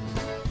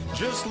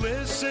 just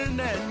listen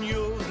and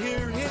you'll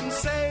hear him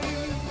say,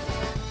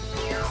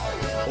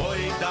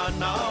 Oj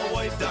dana,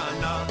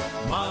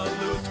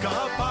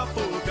 malutka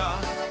papuga.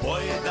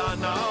 Oj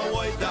dana,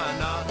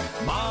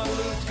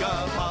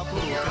 malutka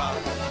papuga.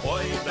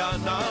 Oj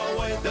dana,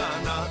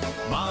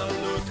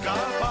 malutka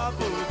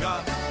papuga.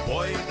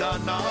 Oj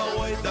dana,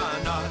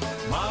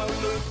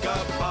 malutka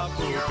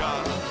papuga.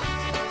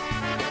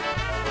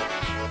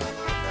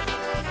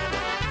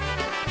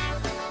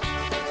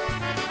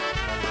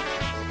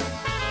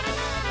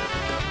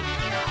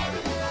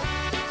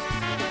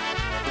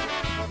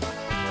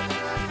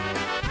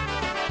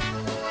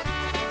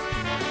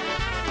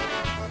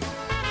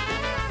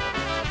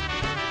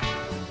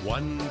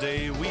 One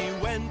day we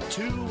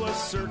to a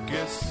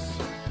circus,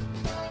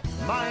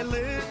 my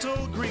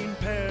little green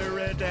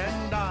parrot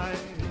and I.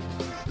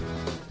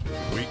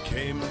 We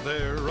came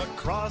there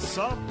across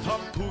a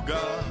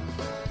papuga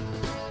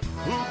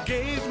who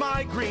gave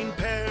my green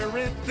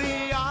parrot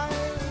the eye.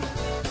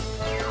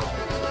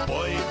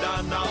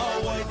 Oidana,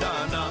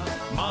 oidana,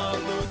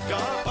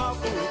 malutka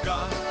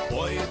papuga.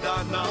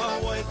 Oidana,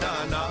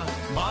 oidana,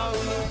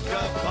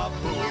 malutka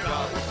papuga.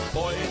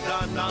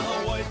 Oidana,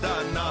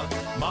 oidana,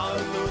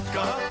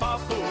 malutka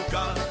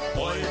papuga.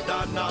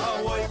 Oidana,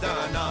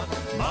 oidana,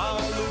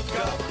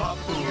 malutka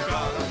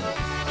papuga.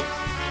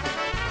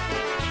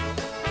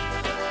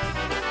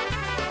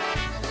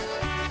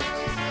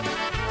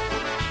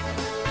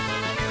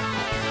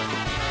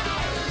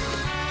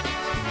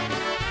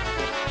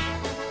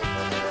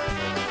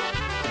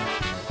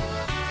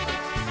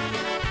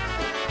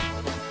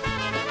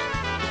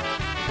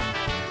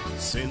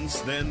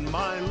 Since then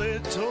my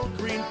little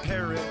green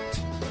parrot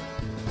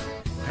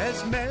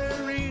has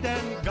married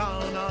and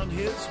gone on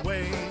his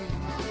way.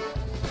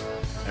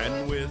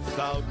 And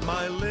without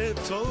my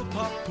little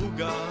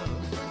papuga,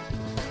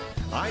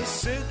 I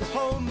sit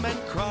home and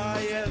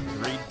cry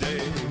every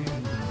day.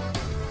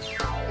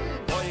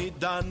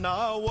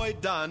 Oidana,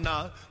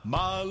 oidana,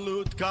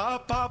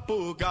 malutka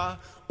papuga.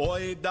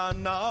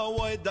 Oidana,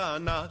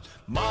 oidana,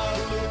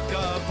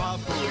 malutka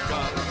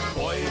papuga.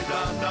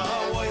 Oidana,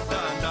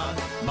 oidana,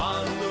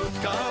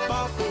 malutka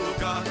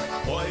papuga.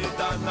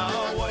 Oidana,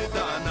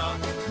 oidana,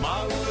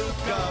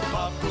 malutka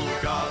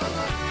papuga.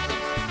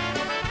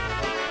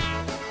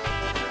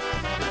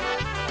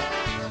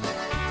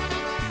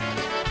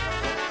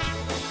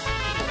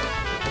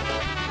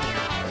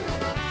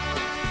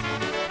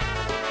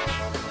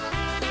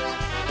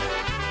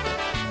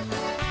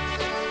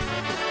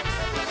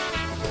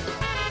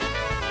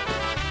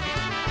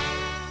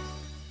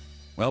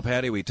 Well,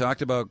 Patty, we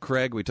talked about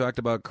Craig, we talked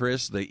about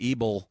Chris, the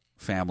Ebel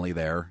family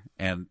there,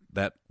 and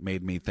that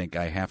made me think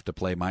I have to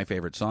play my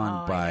favorite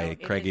song by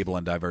Craig Ebel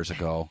and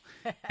Diversico,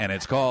 and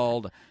it's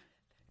called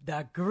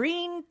The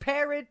Green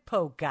Parrot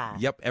Polka.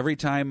 Yep, every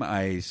time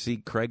I see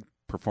Craig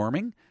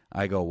performing,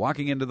 I go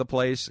walking into the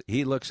place,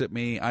 he looks at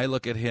me, I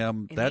look at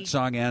him, and that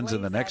song ends,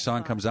 and the next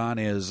song comes on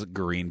is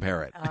Green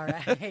Parrot. All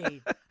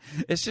right.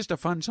 It's just a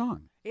fun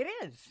song. It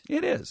is.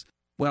 It is.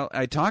 Well,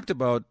 I talked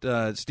about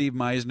Steve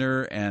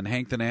Meisner and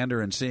Hank the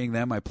Nander and seeing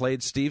them. I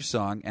played Steve's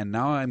song, and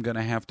now I'm going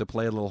to have to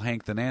play a little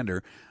Hank the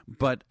Nander.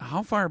 But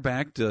how far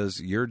back does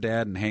your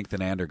dad and Hank the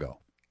Nander go?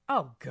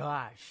 Oh,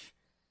 gosh.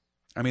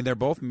 I mean, they're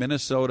both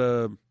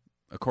Minnesota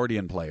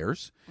accordion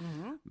players.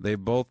 Mm-hmm.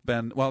 They've both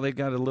been, well, they've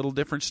got a little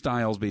different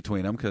styles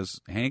between them because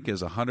Hank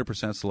is 100%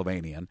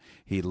 Slovenian.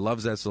 He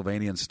loves that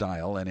Slovenian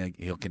style, and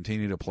he'll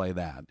continue to play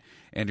that.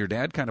 And your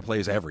dad kind of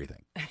plays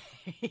everything.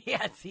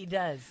 Yes, he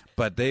does.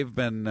 But they've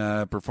been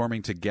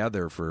performing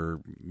together for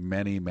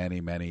many, many,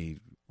 many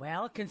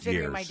Well,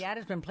 considering years. my dad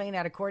has been playing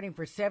that accordion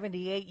for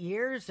 78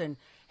 years, and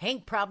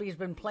Hank probably has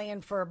been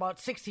playing for about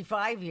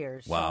 65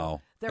 years.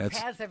 Wow. So their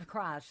paths have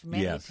crossed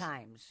many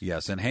times.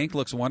 Yes, and Hank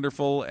looks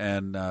wonderful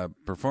and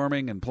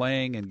performing and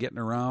playing and getting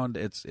around.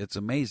 It's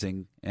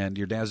amazing, and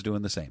your dad's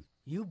doing the same.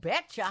 You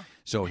betcha.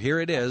 So here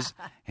it is,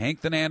 Hank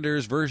the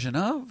Nander's version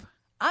of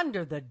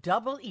Under the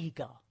Double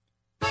Eagle.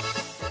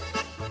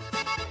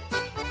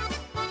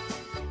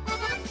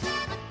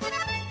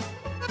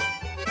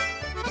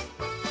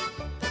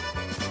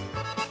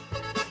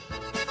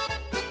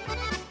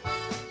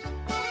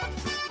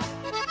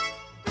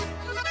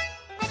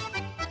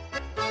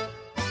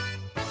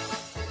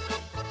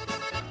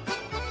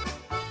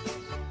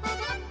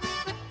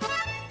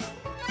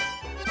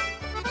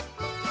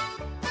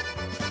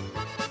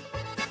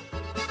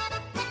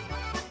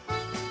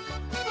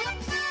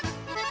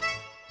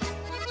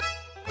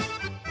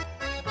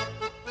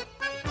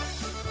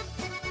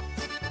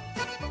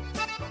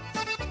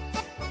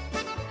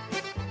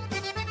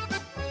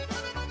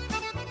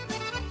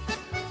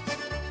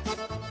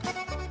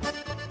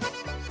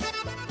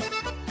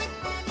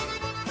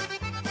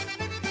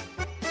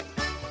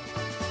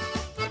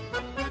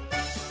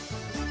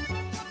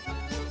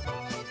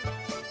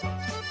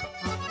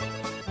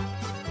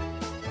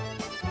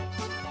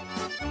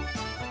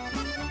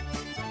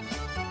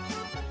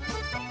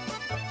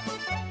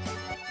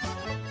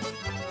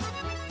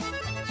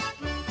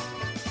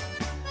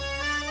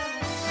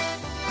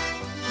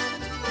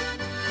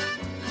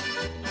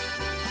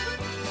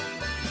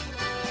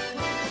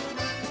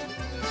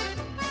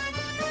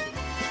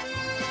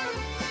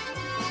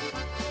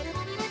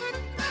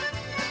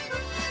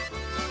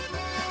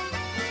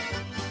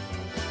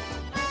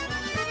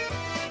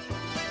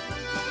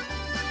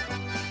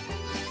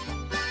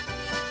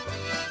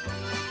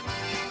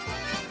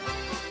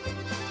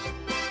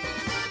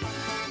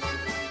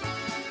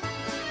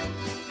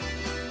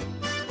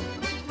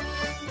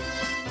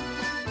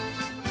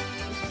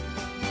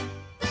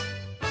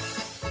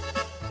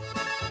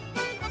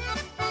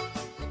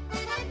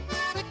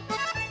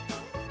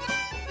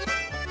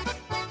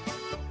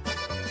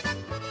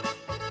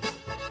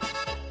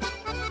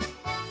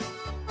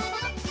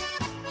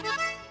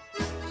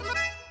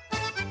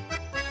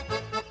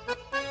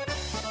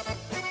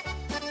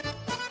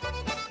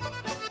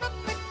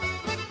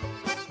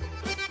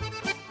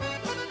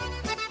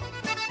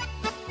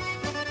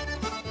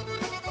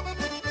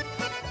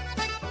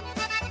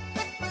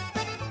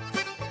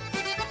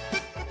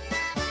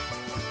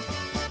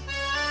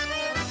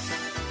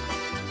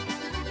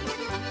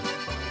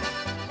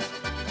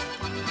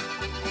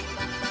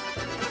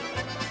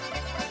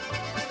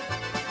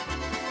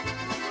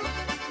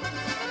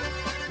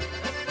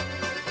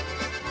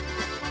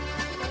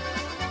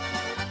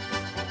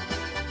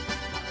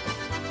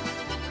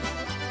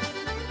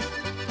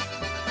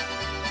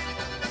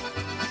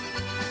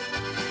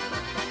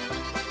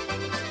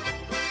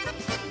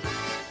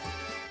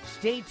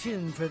 Stay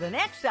tuned for the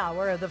next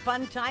hour of the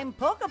Fun Time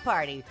Polka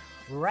Party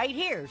right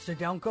here, so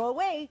don't go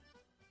away.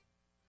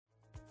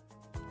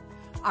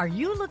 Are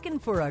you looking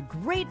for a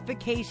great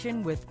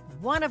vacation with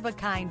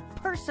one-of-a-kind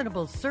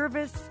personable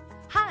service?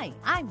 Hi,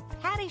 I'm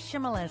Patty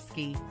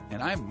Chmielewski.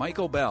 And I'm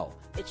Michael Bell.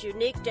 It's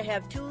unique to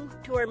have two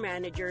tour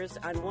managers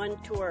on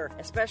one tour,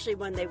 especially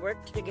when they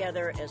work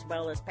together as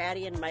well as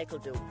Patty and Michael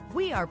do.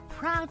 We are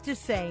proud to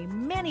say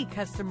many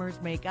customers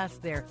make us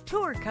their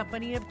tour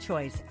company of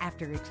choice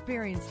after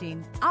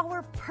experiencing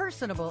our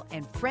personable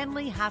and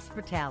friendly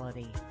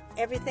hospitality.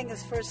 Everything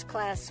is first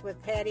class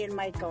with Patty and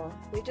Michael.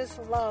 We just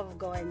love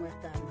going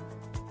with them.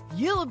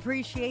 You'll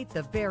appreciate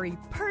the very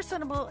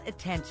personable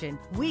attention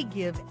we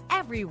give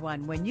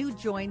everyone when you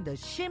join the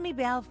Shimmy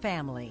Bell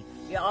family.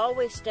 You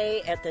always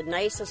stay at the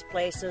nicest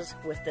places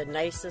with the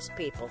nicest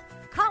people.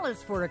 Call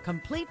us for a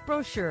complete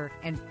brochure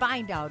and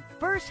find out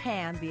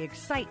firsthand the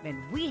excitement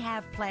we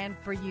have planned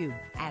for you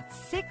at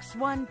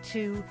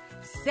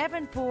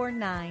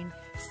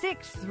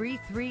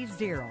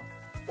 612-749-6330.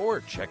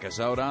 Or check us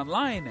out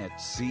online at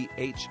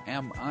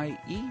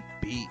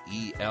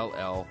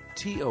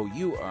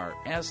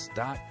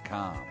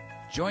CHMIEBELLTOURS.com.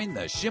 Join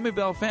the Shimmy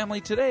Bell family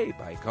today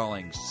by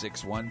calling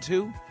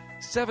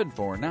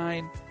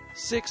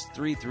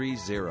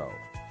 612-749-6330.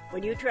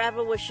 When you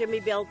travel with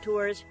Shimmy Bell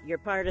Tours, you're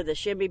part of the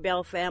Shimmy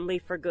Bell family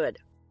for good.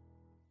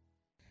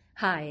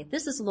 Hi,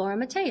 this is Laura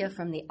Matea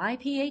from the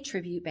IPA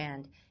Tribute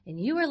Band, and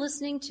you are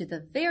listening to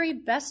the very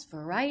best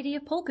variety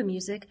of polka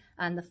music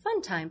on the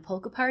Fun Time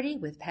Polka Party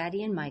with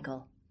Patty and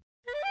Michael.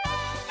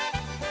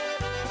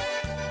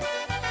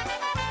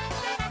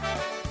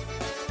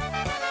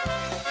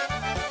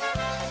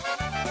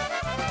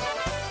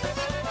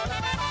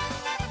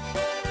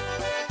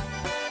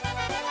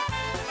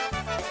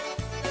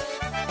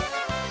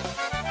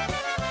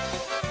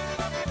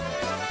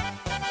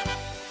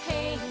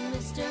 Hey,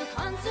 Mr.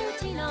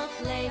 Concertino,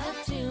 play a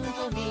tune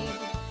for me.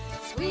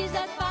 Squeeze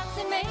that box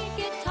and make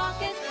it talk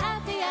as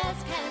happy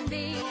as can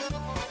be.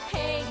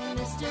 Hey,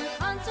 Mr.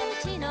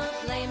 Concertino,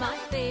 play my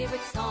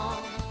favorite song.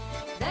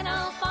 Then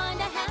I'll find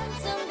a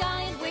handsome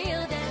guy and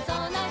we'll dance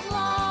all night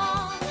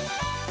long.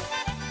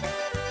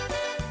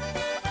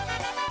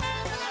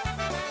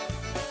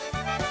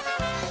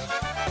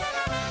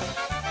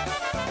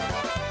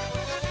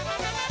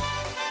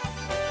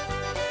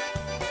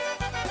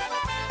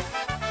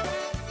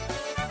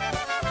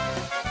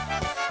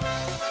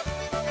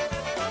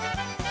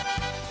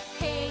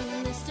 Hey,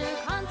 Mr.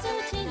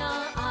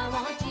 Concertina, I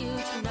want you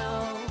to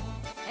know.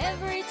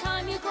 Every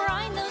time you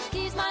grind those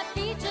keys, my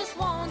feet just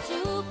want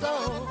to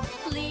go.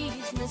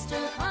 Please, Mr.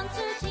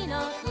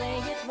 Concertina, play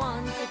it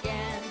once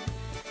again.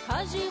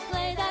 'Cause you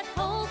play that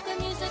polka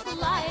music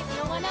like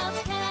no one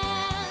else can.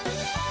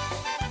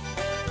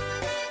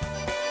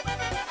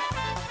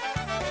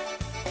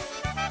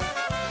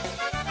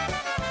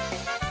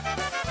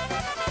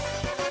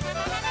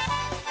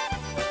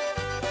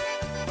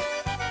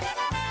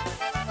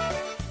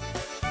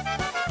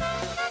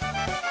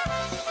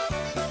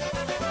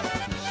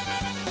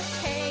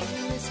 Hey,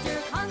 Mr.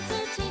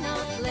 Concertina,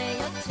 play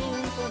a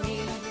tune for me.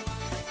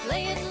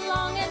 Play it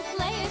long and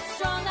play it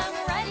strong, I'm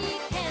ready,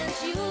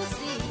 can't you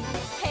see?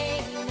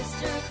 Hey,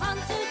 Mr.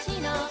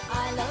 Concertina,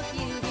 I love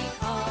you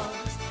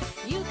because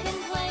you can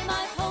play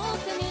my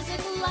polka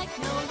music like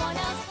no one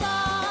else does.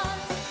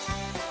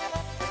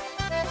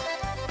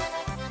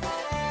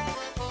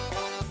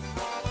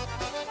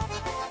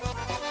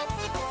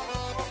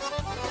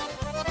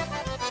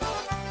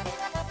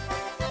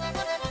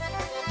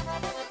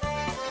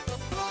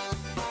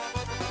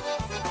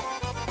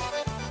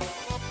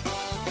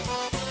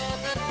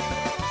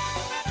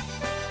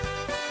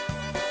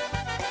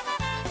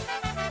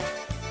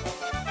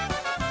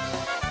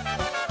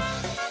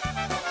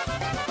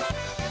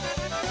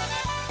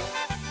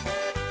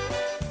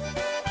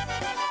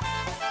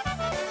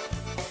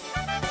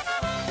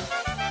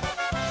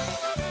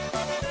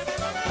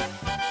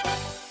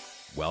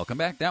 Welcome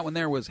back. That one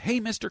there was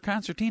Hey Mr.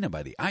 Concertina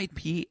by the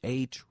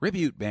IPA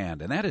Tribute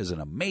Band, and that is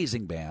an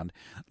amazing band.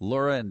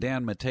 Laura and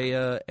Dan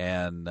Matea,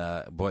 and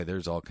boy,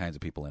 there's all kinds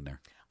of people in there.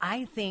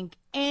 I think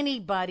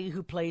anybody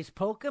who plays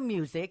polka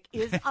music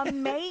is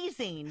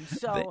amazing.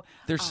 So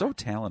They're so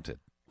talented.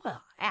 Well,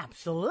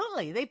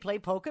 absolutely. They play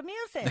polka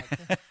music.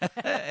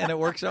 And it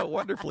works out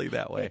wonderfully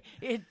that way.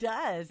 It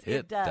does.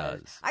 It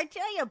does. I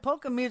tell you,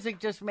 polka music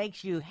just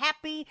makes you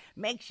happy,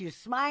 makes you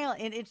smile,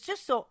 and it's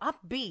just so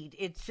upbeat.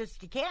 It's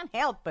just, you can't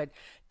help but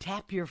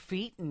tap your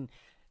feet and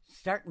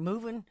start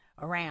moving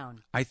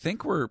around. I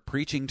think we're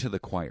preaching to the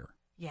choir.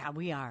 Yeah,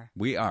 we are.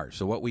 We are.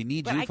 So what we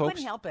need But you I folks,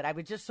 couldn't help it. I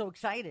was just so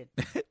excited.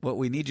 what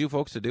we need you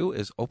folks to do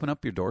is open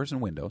up your doors and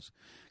windows,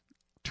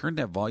 turn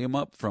that volume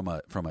up from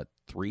a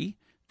 3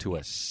 to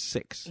a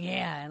 6.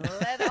 Yeah, and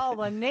let all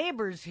the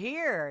neighbors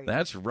hear.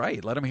 That's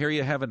right. Let them hear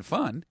you having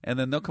fun, and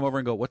then they'll come over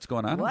and go, "What's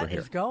going on over What here?"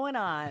 is going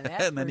on?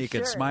 That's and then for you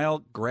can sure.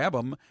 smile, grab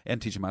them, and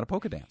teach them how to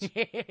polka dance.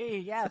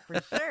 Yeah, for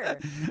sure.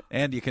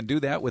 And you can do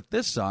that with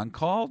this song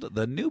called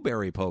the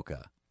Newberry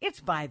Polka.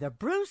 It's by the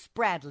Bruce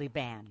Bradley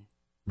Band.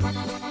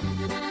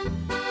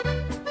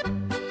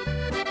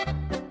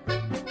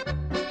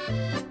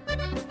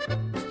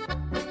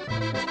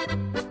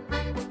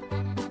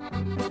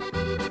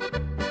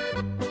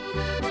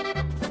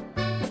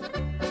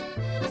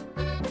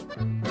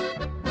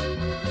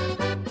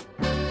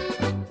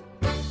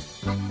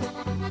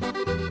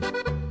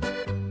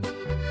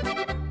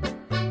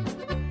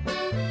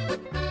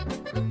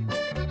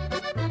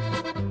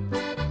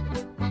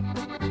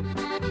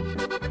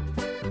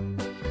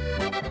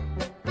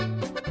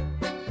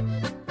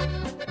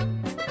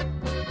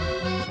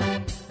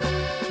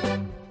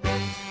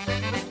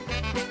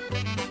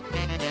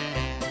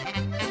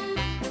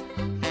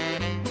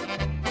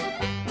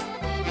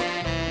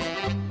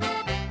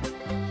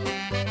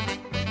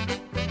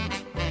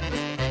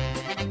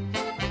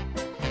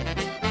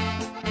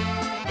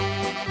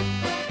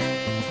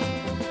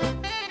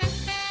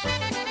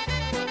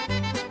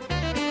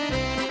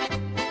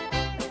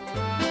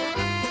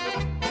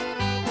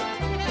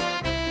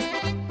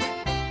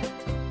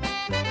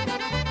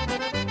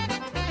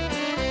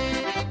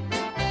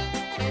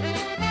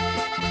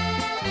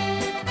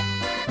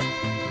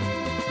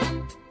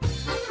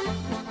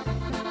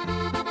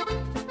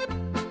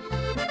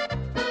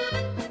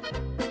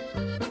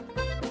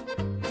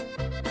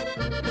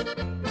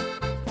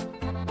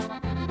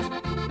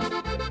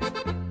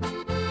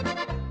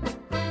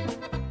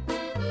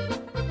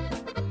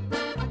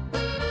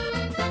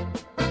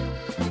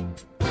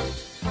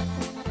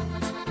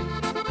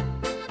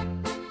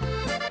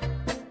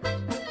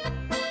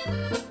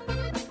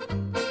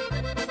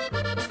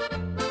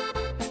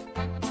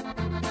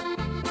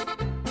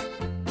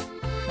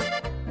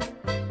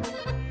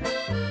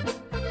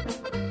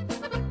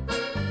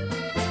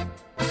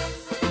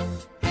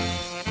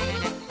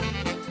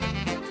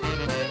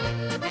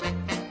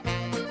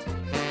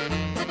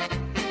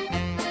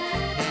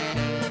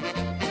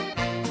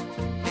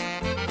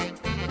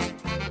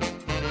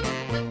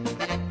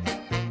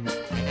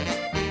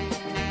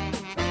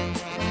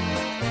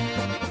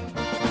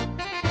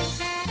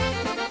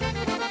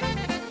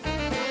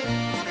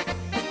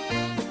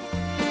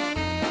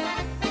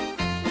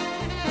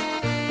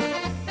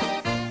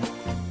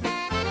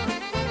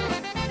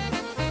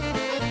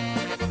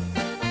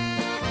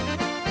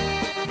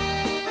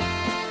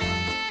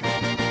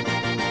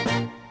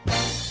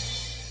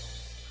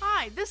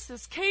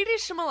 is Katie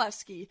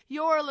Shimoleski.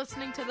 You're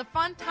listening to the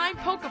Fun Time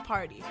Polka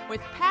Party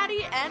with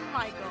Patty and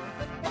Michael.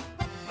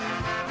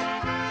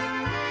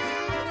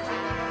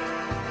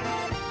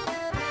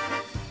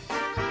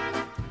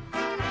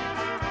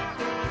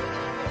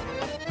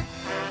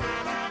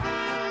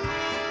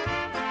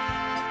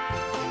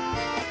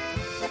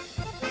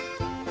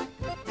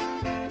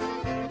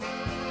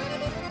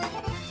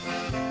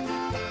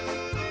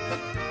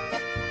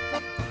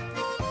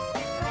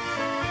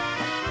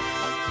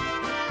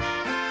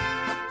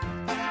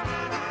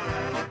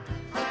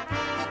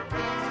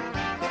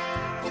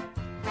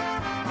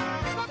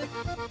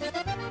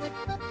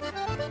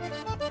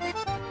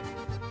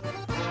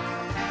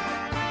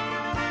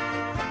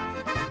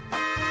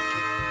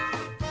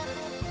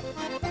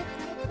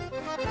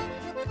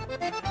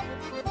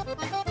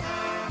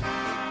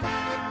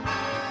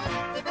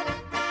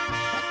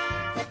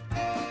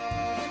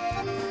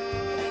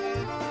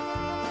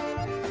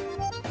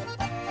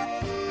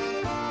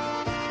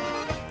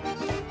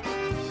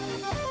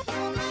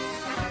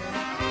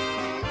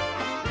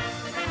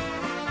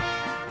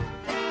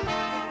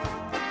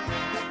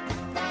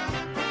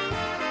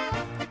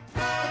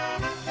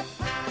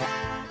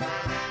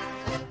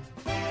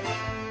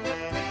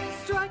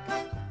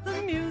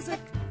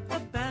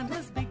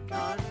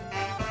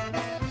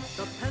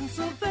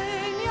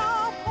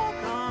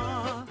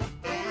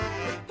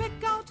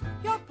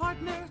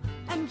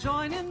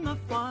 Join in the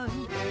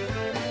fun.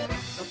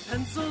 The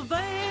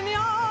Pennsylvania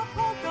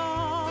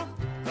polka.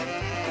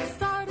 It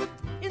started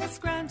in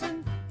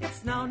Scranton.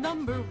 It's now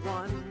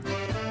 #1.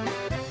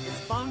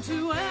 It's bound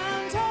to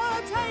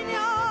entertain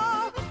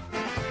ya.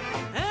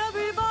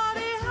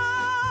 Everybody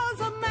has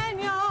a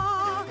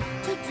mania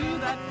to do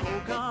that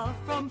polka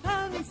from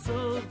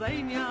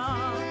Pennsylvania.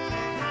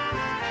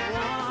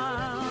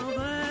 While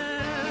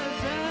they're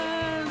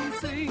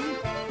dancing,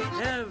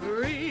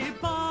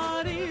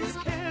 everybody's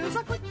cares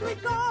are quickly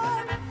gone.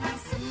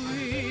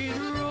 Sweet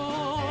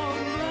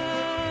romancing,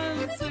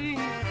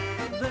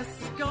 this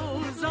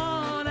goes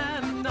on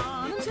and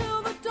on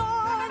until the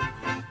dawn.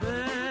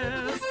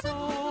 They're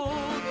so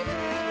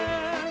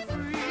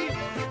carefree,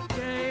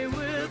 gay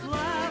with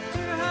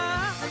laughter,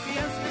 happy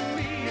as can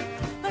be.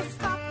 They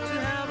stop to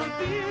have a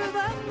beer,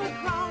 then the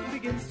crowd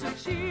begins to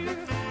cheer.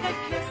 They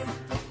kiss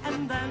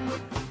and then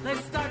they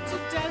start to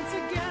dance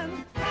again.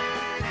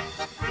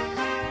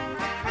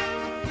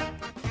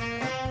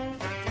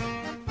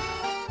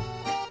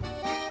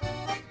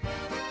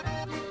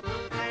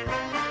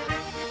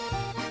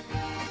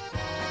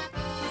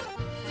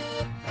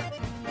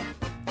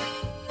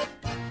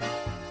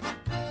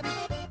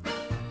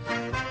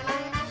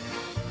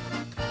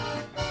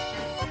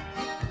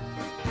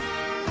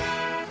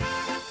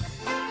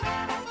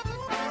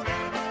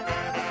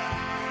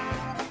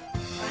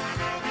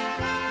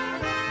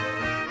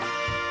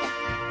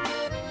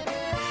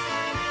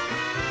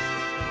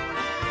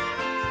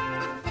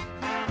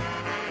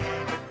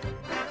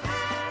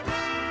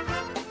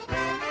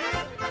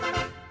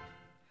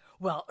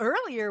 Well,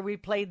 earlier we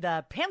played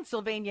the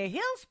Pennsylvania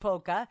Hills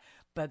Polka,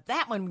 but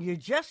that one you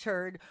just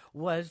heard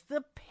was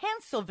the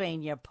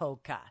Pennsylvania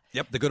Polka.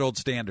 Yep, the good old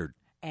standard.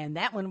 And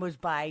that one was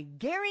by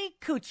Gary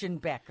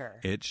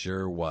Kuchenbecker. It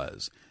sure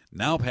was.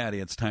 Now, Patty,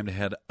 it's time to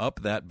head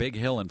up that big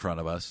hill in front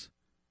of us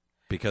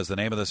because the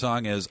name of the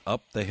song is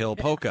Up the Hill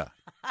Polka.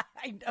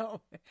 I know.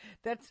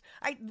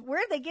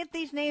 Where they get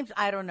these names,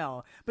 I don't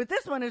know. But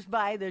this one is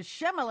by the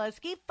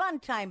Shimoleski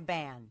Funtime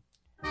Band.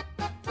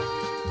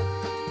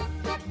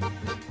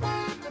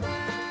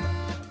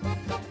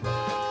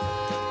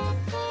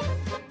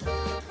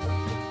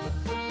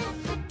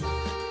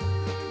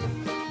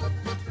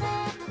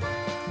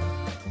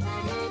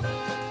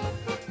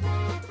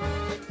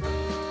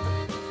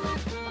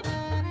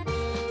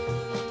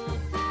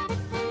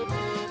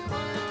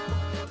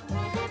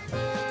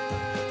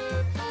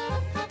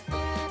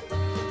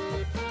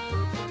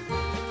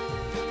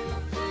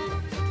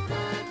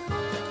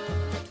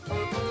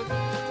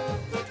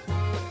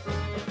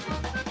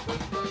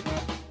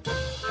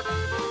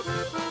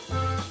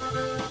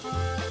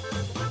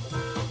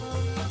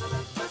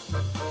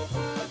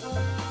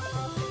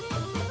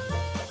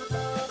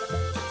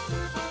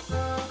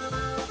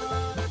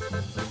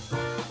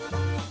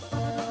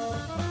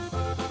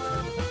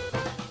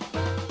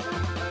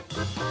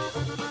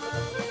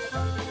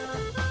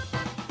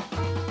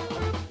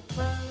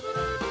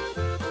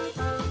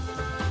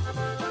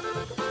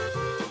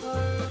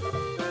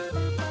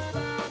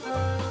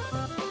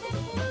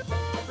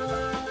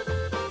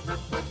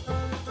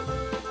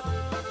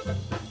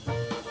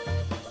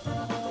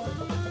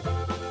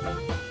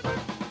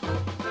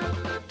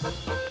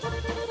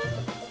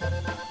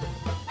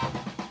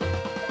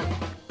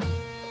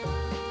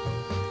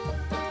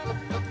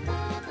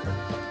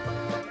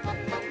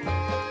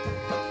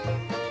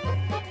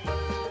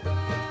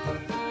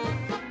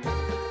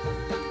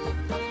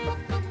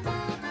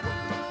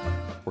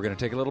 We're going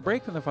to take a little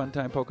break from the Fun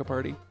Time Polka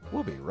Party.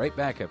 We'll be right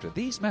back after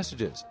these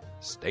messages.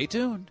 Stay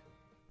tuned.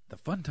 The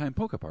Funtime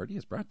Polka Party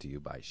is brought to you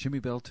by Shimmy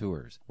Bell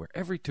Tours, where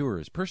every tour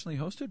is personally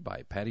hosted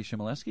by Patty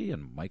Shimoleski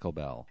and Michael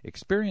Bell.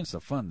 Experience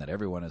the fun that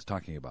everyone is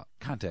talking about.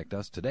 Contact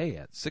us today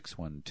at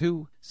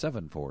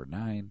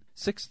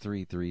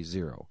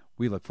 612-749-6330.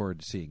 We look forward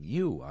to seeing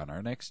you on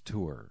our next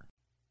tour.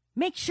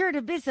 Make sure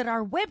to visit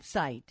our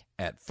website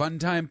at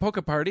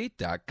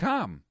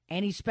funtimepolkaparty.com.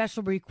 Any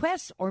special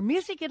requests or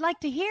music you'd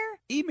like to hear?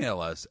 Email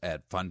us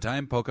at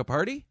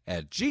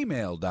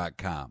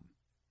funtimepolkaparty@gmail.com.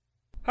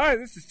 Hi,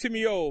 this is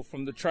Timmy O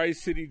from the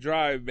Tri-City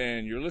Drive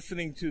Band. You're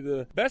listening to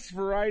the best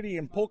variety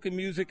in polka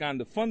music on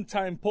the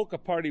Funtime Polka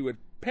Party with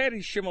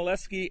Patty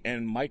Shimoleski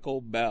and Michael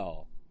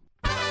Bell.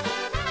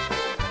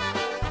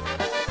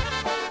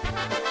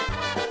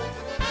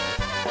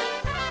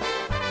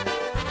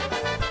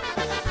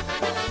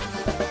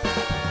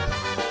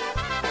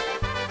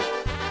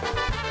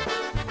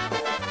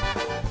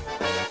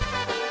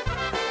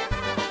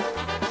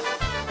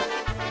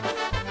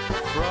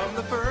 From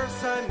the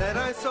first time that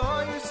I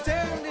saw you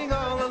standing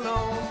all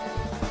alone,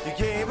 you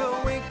gave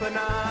a wink but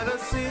not a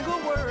single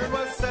word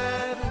was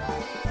said.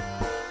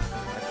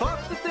 I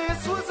thought that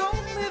this was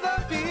only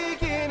the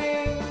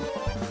beginning,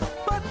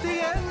 but the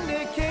end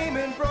it came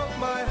and broke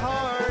my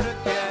heart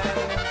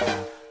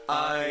again.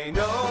 I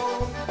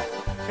know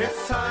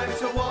it's time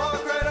to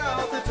walk right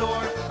out the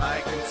door.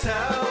 I can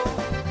tell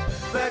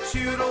that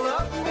you don't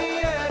love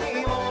me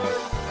anymore.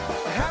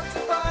 I have to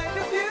find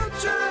a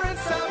future and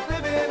stop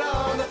living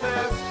on the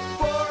past.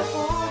 For a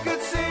fool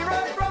could see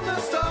right from the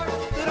start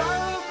that our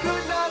love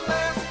could not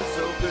last.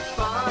 So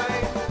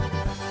goodbye,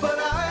 but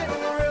I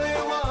don't really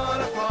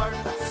want to part.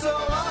 So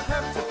I'll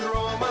have to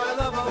throw my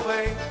love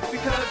away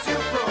because you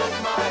broke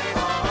my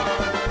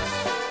heart.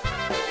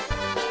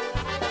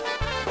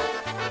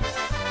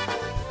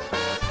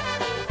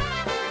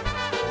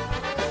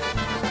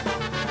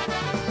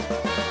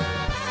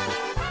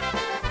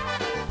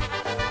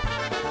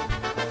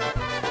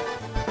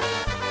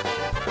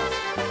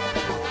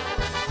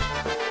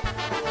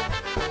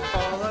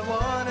 All I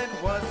wanted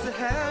was to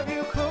have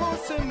you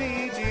close to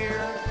me,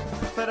 dear.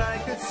 But I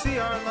could see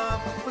our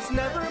love was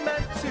never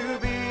meant to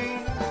be.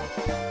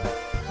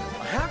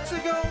 I have to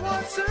go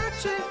on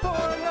searching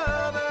for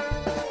another,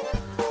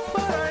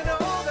 but I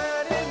know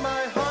that in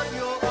my heart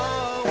you'll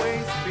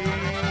always be.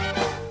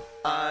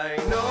 I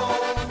know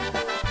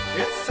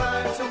it's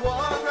time to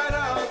walk right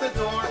out the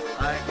door.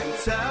 I can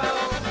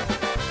tell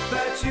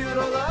that you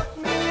don't love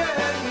me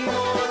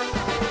anymore.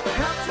 I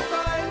have to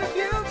find a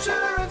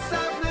future and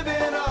stop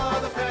living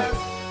on the past.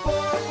 For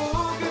a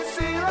fool could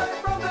see right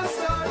from the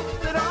start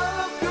that our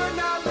love could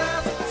not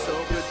last. So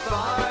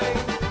goodbye,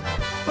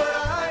 but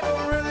I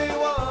don't really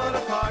want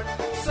to part.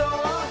 So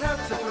I'll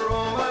have to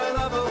throw my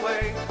love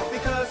away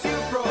because you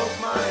broke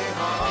my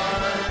heart.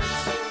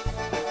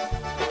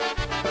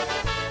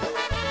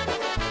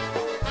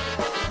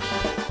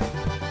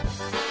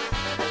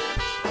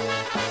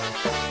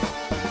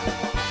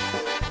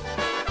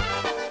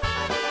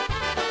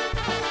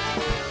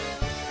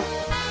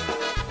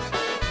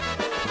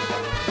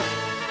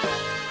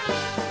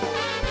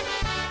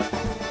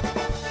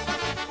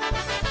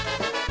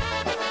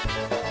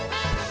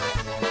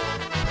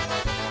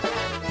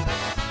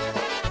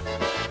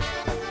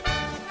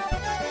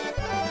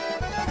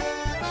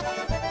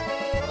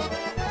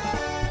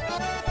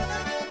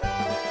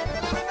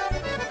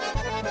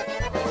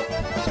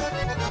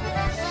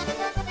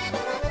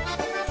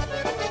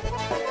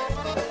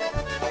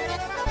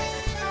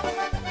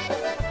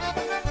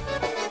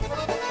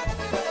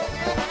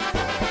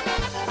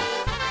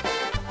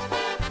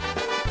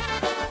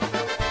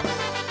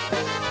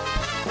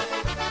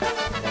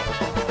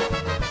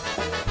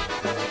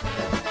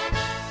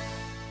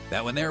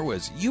 That one there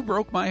was You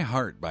Broke My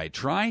Heart by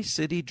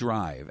Tri-City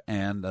Drive.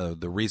 And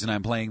the reason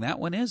I'm playing that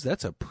one is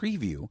that's a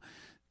preview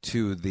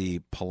to the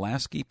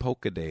Pulaski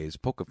Polka Days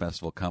Polka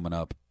Festival coming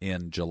up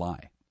in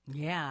July.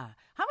 Yeah.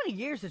 How many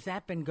years has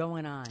that been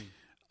going on?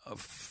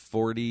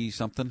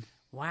 40-something.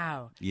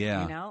 Wow.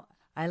 Yeah. You know,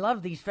 I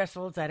love these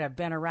festivals that have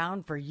been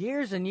around for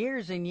years and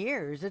years and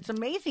years. It's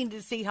amazing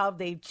to see how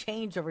they've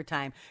changed over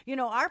time. You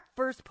know, our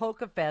first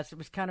Polka Fest, it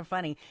was kind of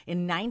funny,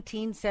 in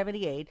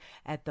 1978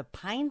 at the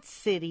Pine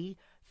City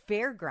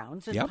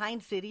Fairgrounds in Yep.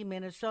 Pine City,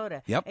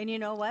 Minnesota. Yep. And you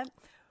know what?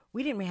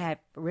 We didn't have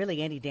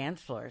really any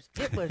dance floors.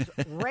 It was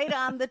right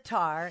on the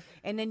tar,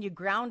 and then you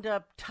ground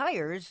up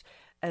tires,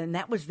 and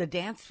that was the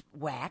dance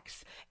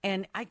wax.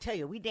 And I tell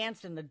you, we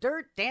danced in the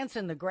dirt, danced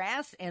in the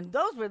grass, and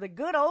those were the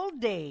good old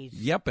days.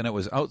 Yep, and it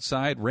was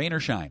outside, rain or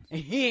shine.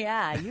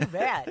 Yeah, you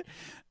bet.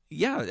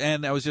 Yeah,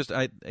 and I was just,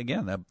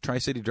 again, the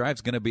Tri-City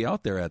Drive's going to be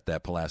out there at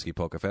that Pulaski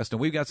Polka Fest, and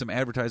we've got some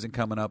advertising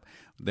coming up.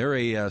 They're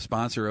a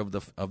sponsor of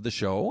the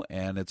show,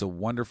 and it's a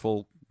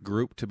wonderful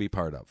group to be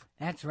part of.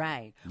 That's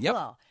right. Yep.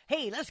 Well,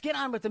 hey, let's get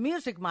on with the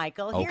music,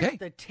 Michael. Okay. Here's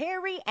the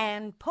Terry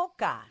and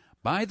Polka.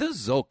 By the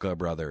Zolka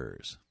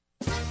Brothers.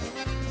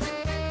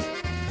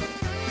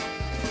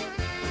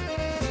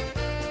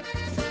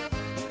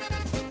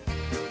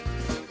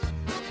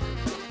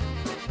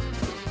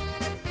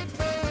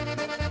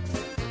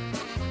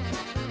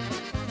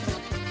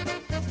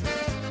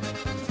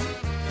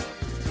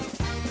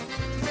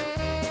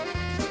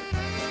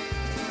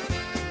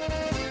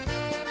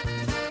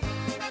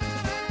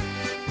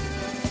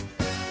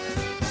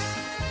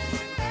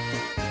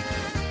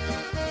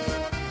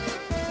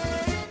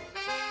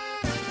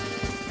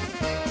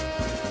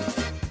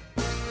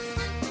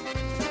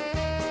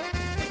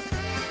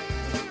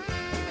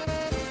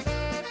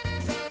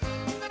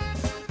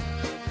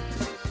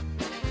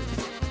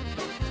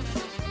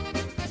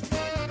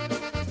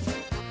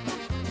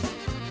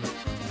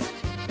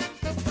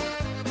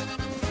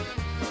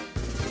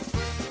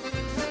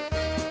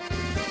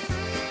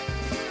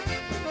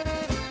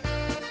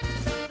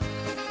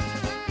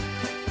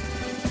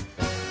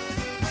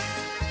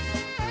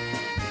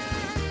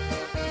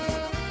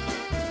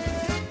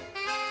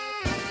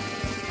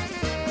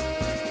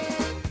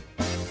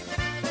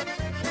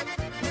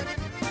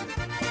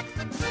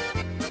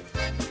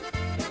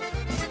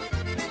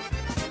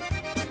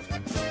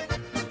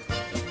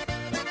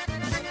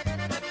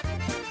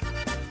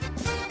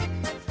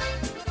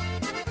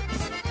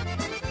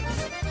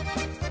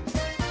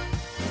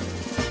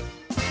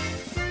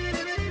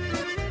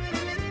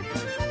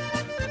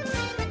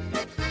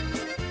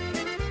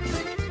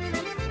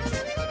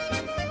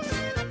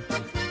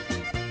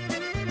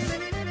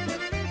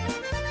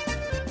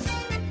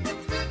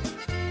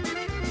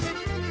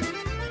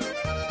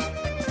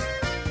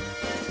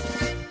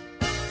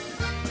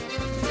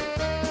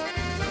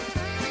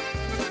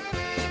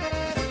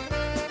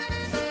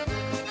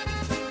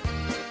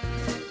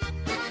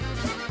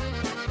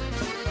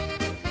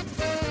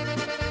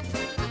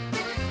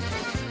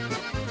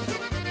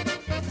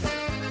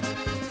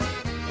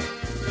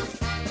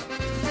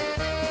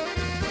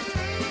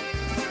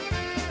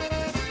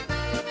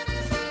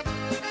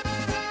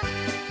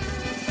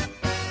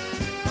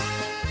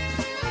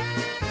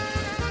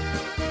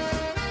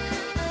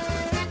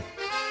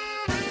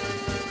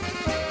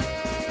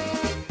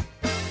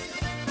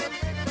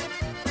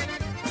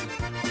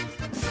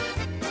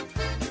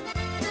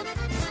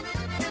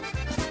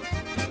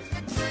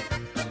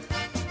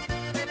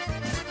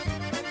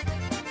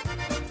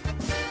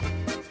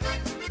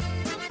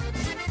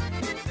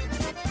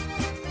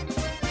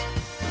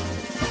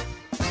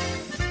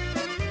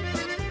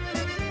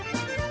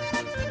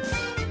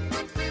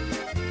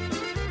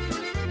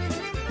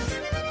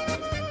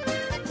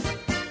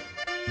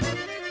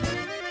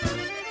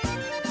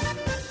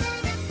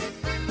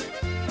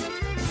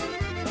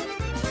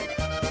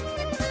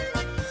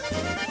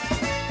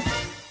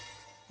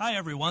 Hi,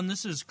 everyone.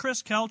 This is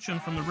Chris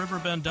Kelchin from the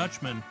Riverbend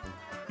Dutchman.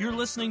 You're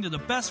listening to the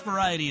best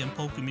variety in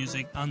polka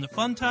music on the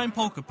Funtime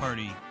Polka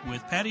Party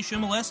with Patty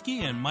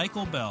Shimoleski and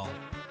Michael Bell.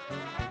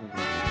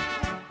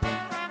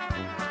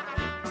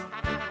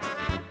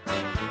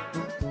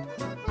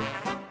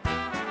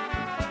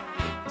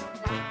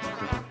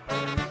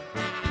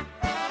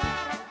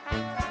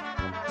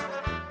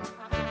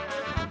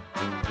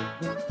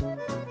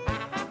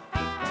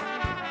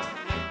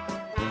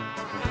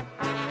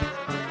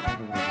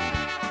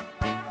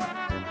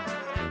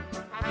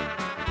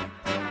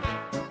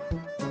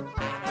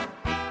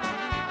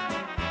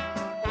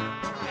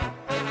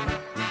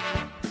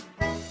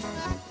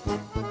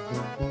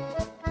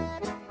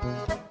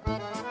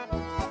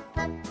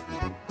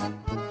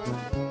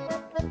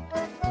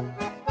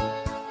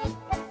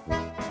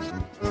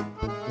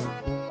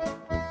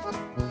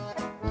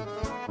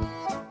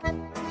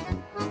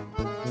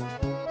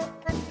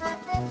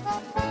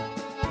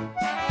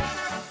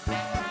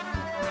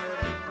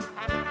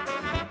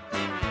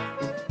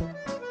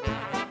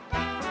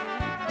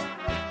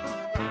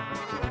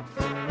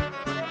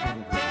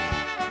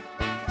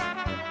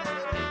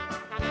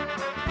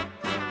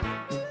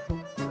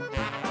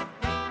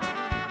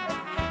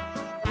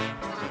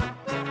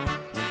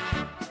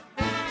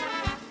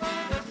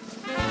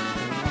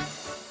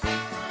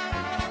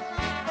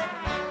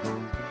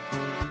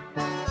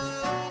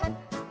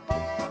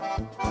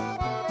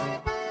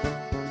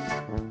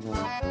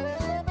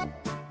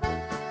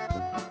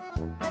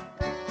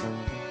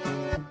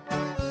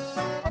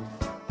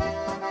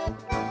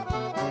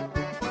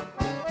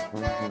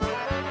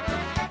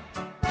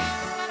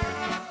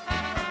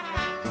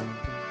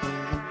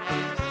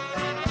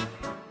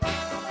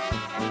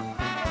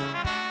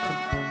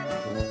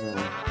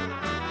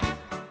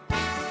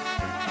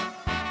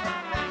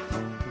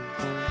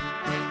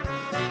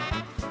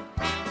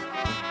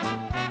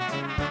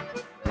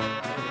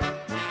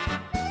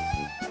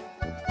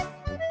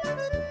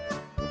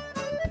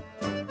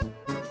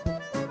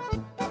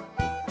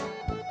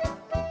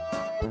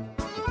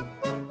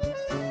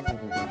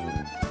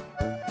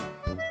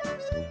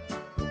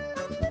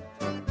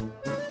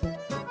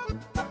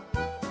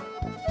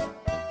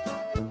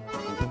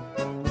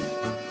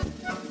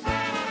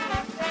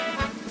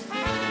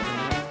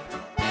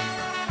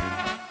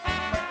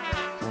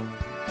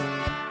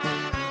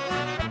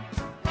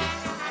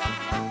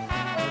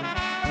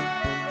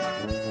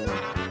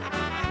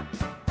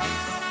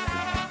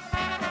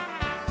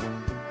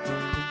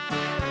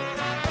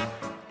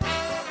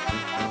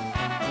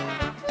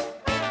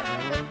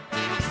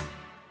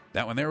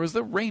 That one there was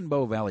the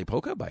Rainbow Valley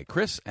Polka by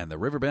Chris and the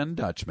Riverbend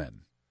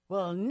Dutchman.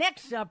 Well,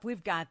 next up,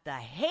 we've got the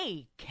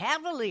Hey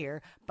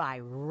Cavalier by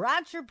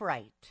Roger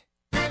Bright.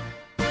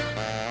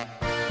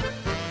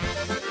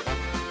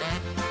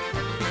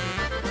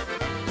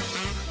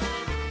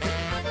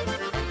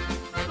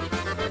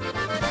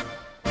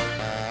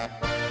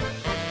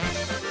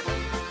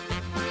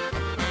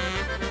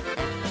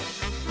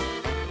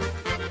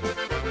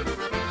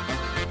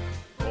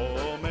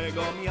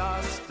 Mego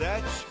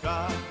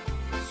miasteczka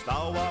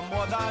stała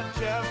młoda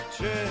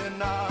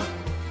dziewczyna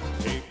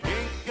i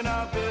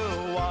piękna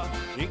była,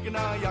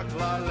 piękna jak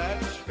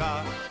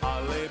laleczka,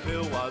 ale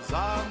była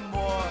za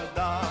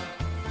młoda.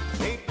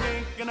 I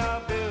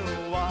piękna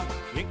była,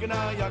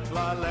 piękna jak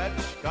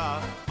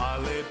laleczka,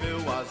 ale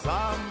była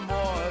za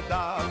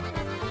młoda.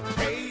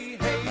 Hej,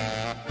 hej,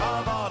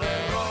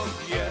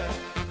 kawalerowie,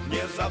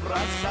 nie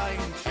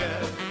zawracajcie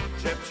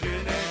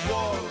dziewczyny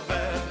głowę.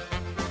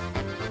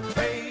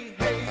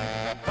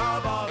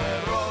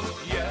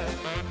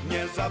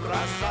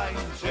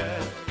 Zawracajcie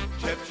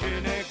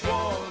dziewczyny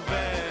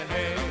głowę,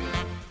 hej.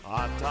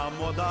 A ta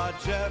młoda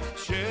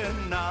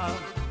dziewczyna,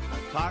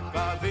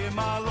 taka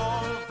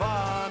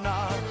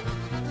wymalowana,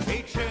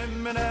 i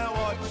ciemne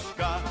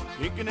oczka,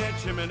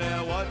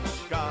 ciemne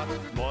oczka,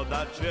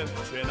 młoda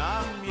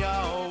dziewczyna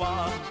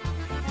miała.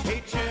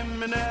 I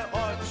ciemne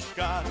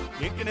oczka,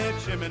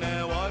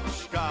 ciemne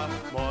oczka,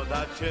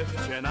 młoda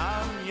dziewczyna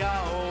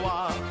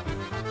miała.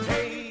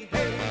 Hej,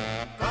 hej,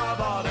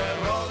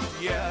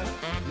 kawalerowie,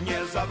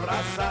 nie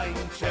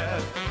zawracajcie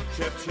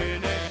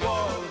dziewczyny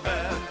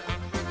głowę.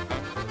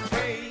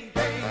 Hej,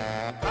 hej,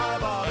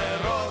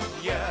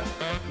 kawalerowie,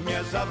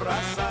 nie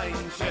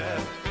zawracajcie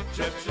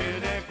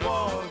dziewczyny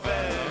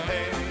głowę.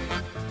 Hej.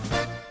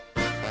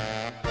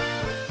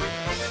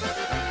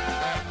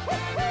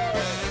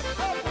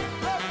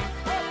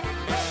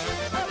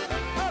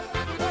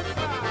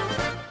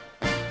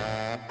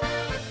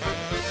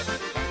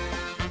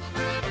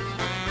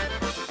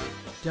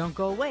 Don't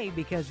go away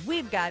because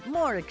we've got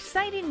more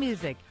exciting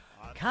music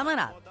coming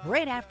up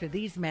right after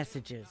these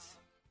messages.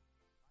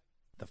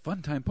 The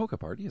Funtime Polka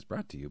Party is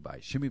brought to you by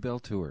Shimmy Bell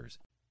Tours.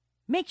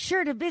 Make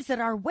sure to visit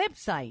our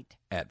website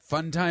at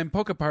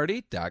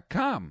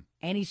funtimepolkaparty.com.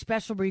 Any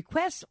special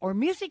requests or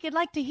music you'd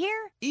like to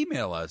hear?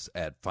 Email us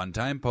at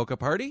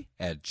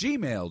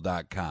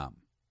funtimepolkaparty@gmail.com.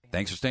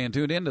 Thanks for staying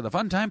tuned in to the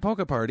Funtime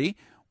Polka Party.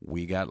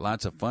 We got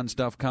lots of fun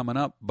stuff coming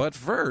up, but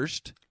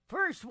first...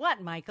 First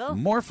what, Michael?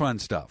 More fun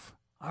stuff.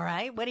 All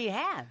right. What do you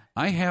have?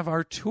 I have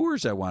our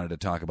tours I wanted to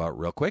talk about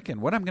real quick.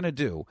 And what I'm going to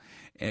do,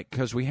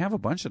 because we have a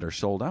bunch that are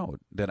sold out,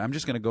 that I'm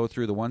just going to go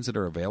through the ones that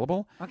are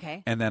available.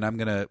 Okay. And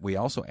then we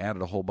also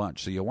added a whole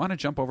bunch. So you'll want to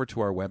jump over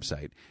to our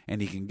website,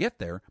 and you can get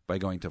there by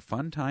going to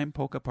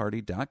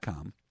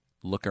funtimepolkaparty.com.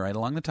 Look right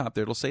along the top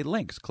there. It'll say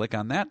links. Click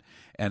on that,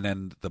 and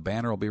then the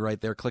banner will be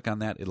right there. Click on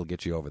that. It'll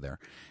get you over there.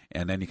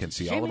 And then you can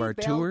see all of our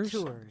tours.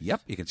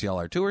 Yep, you can see all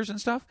our tours and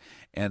stuff.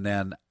 And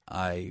then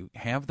I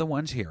have the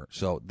ones here.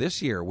 So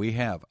this year we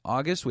have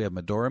August. We have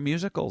Medora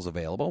Musicals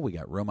available. We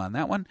got room on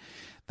that one.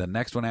 The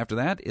next one after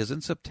that is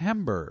in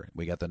September.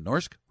 We got the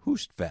Norsk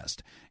Hustfest.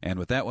 And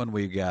with that one,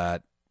 we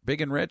got Big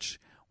and Rich.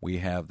 We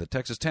have the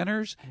Texas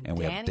Tenors, and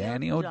we have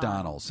Danny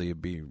O'Donnell. So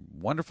it'd be a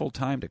wonderful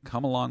time to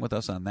come along with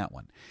us on that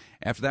one.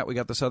 After that, we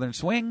got the Southern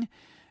Swing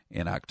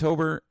in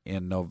October.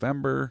 In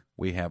November,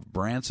 we have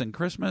Branson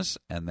Christmas.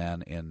 And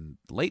then in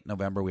late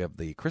November, we have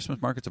the Christmas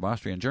markets of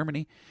Austria and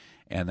Germany.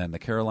 And then the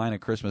Carolina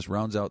Christmas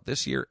rounds out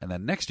this year. And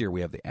then next year,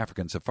 we have the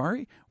African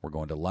Safari. We're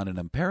going to London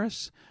and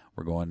Paris.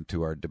 We're going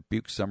to our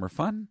Dubuque Summer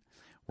Fun.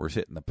 We're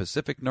hitting the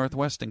Pacific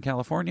Northwest in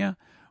California.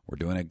 We're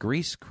doing a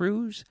Greece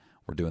cruise.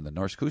 We're doing the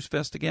Norsk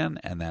Hustfest again,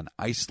 and then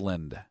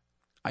Iceland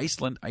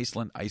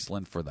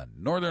for the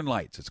Northern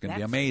Lights. It's going to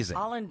be amazing.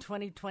 All in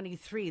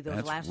 2023, those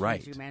That's last right.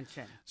 ones you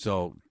mentioned.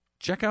 So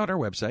check out our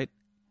website.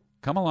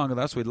 Come along with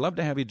us. We'd love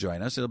to have you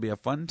join us. It'll be a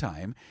fun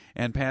time.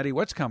 And, Patty,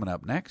 what's coming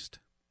up next?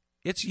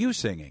 It's you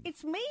singing.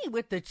 It's me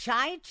with the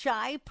Chai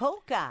Chai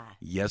Polka.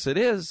 Yes, it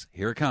is.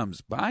 Here it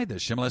comes by the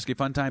Shimoleski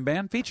Funtime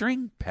Band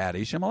featuring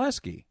Patty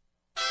Shimoleski.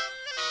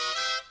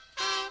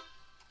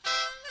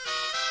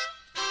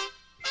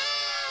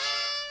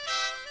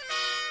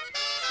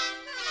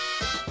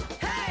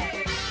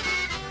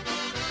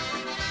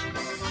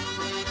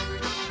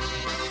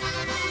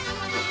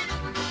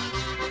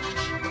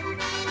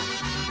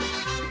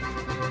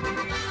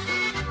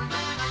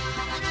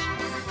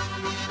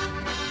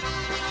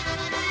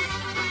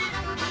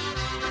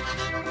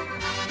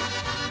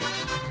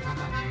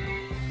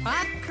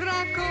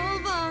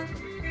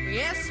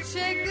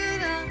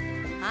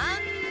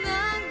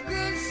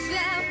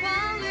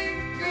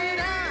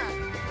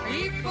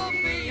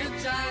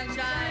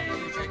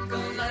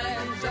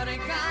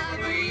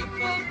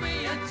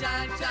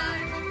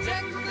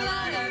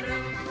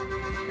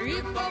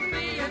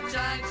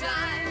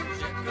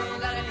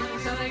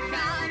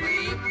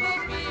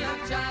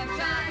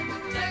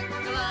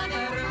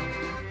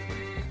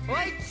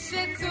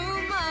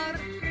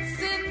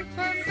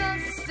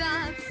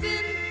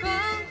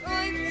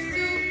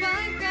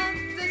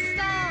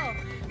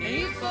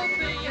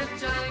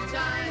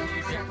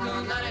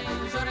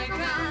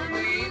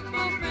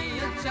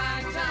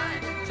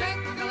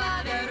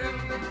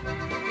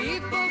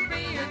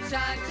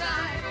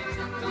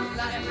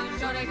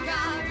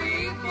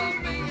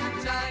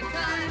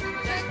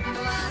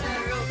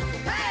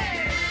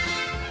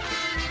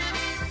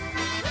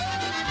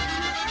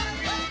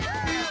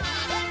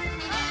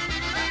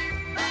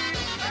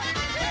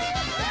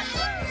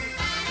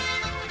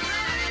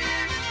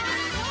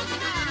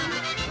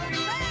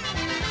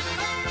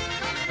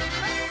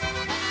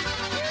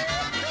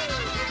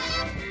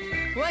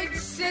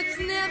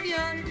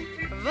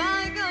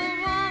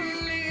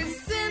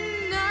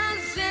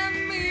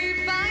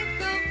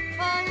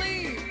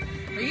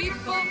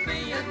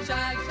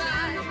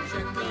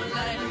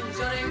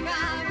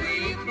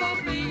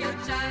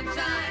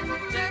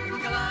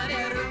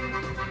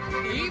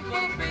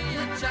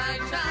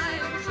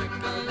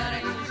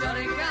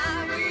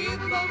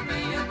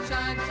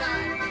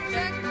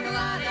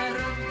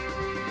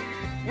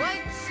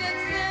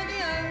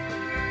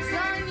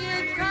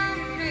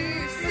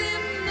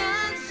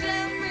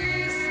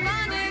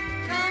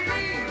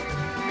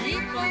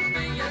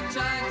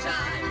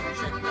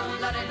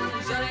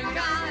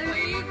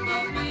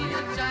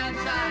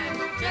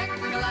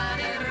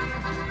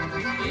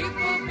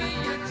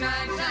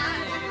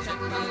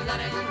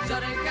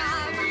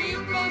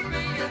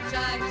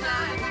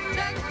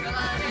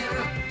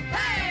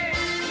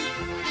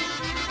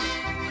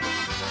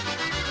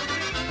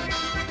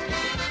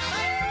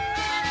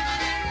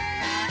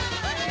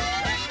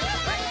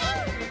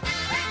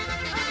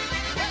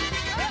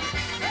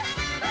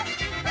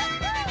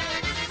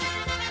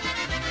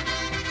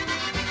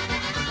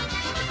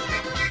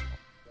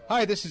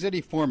 Hi, this is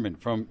Eddie Foreman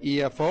from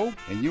EFO,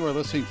 and you are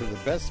listening to the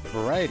best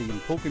variety in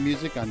polka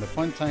music on the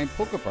Funtime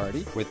Polka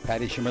Party with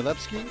Patty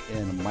Shimoleski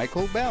and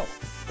Michael Bell.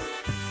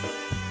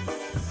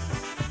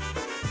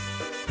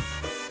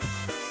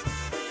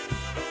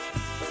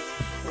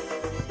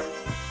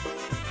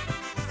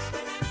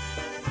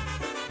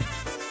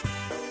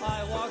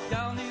 I walk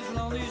down these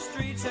lonely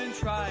streets and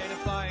try to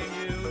find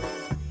you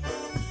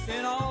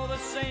in all the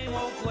same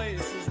old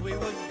places we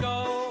would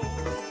go,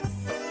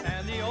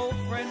 and the old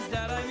friends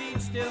that I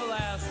meet still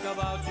ask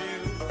about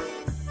you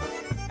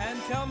and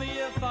tell me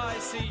if I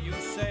see you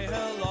say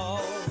hello.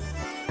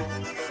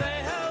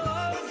 Say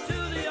hello to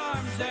the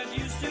arms that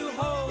used to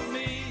hold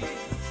me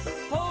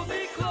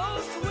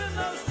close when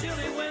those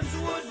chilly winds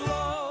would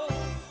blow.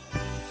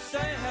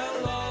 Say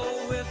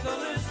hello with the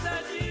list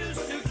that you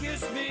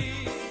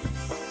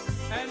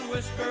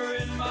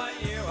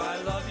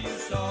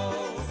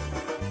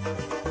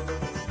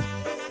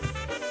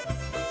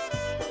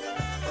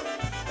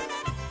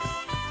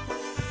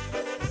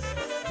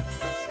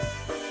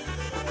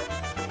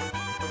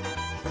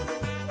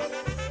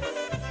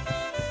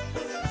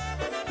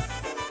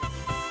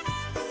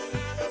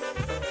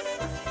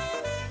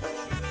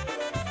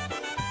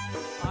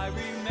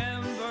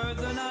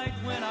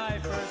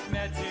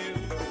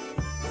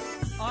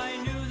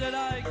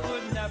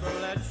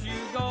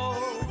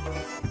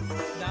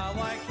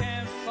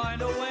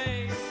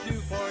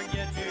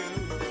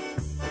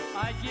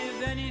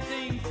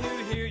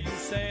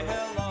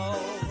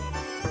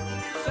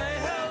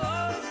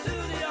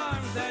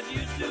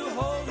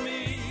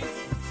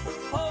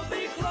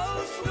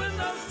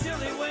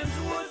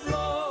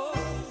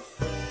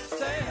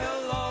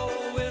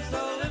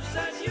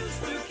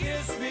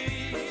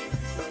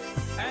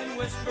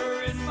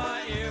whisper in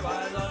my ear,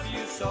 I love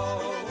you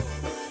so.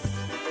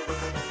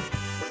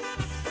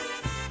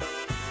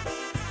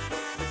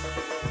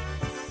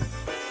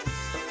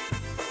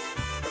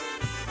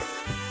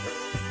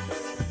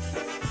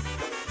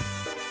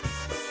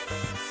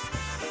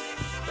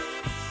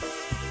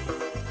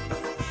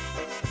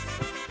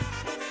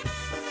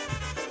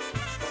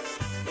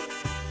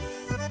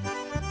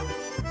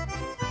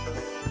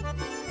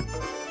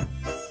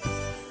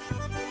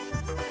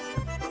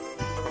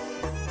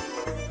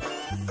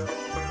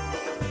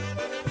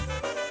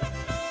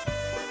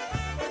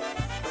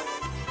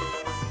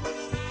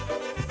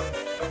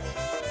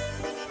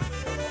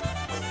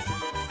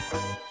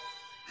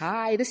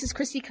 Hi, this is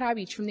Christy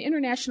Kabich from the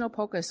International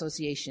Polka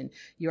Association.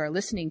 You are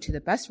listening to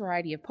the best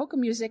variety of polka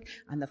music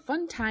on the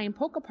Fun Time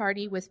Polka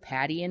Party with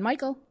Patty and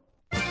Michael.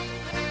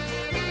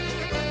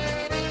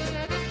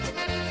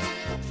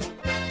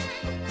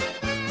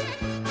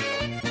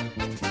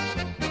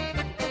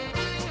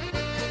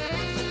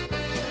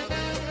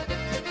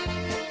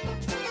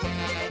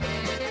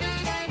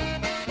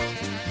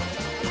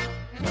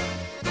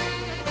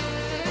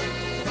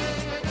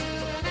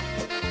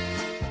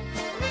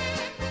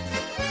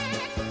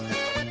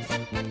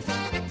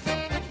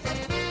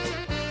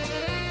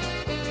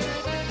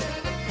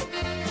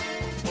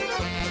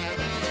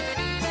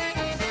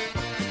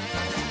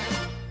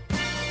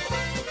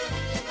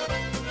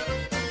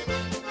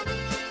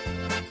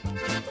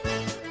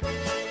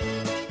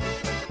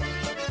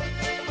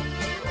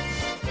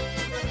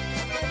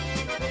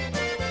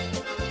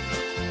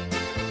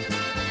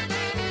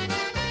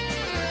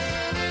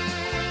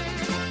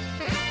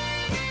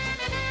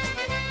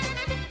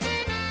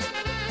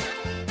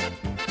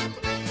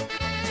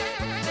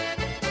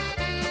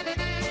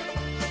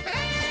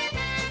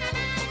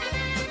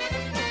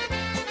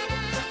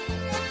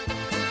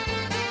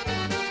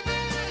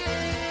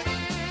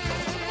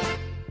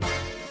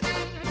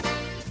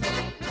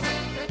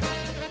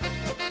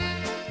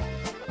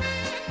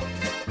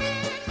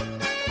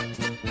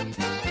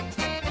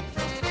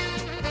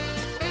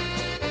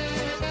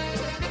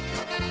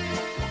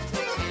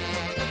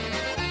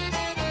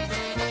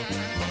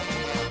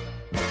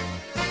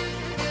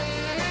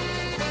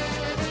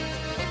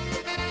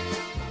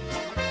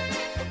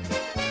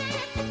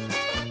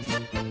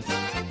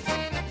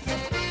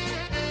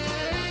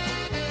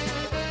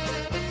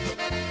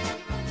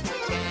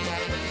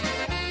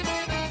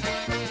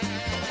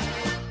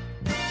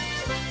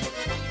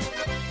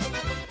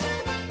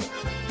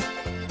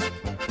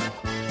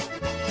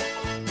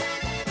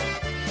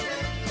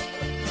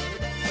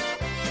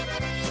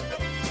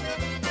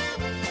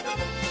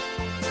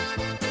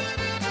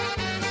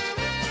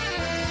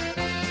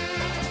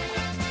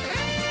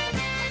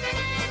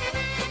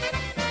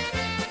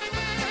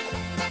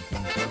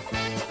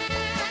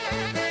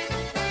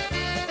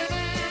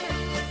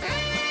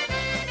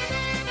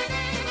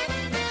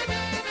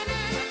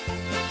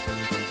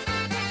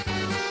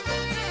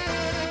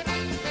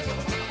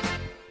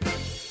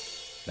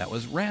 That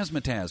was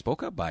Razzmatazz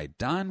Polka by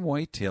Don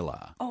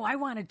Wojtyla. Oh, I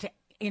wanted to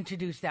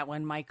introduce that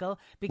one, Michael,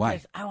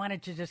 because Why? I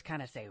wanted to just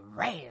kind of say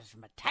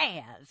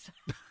Razzmatazz.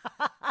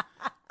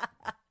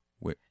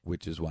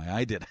 Which is why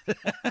I did it.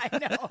 I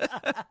know.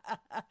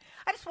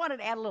 I just wanted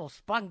to add a little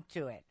spunk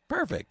to it.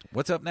 Perfect.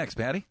 What's up next,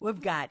 Patty?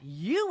 We've got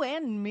You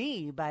and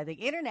Me by the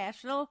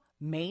International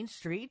Main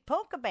Street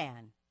Polka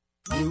Band.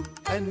 You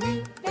and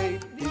me,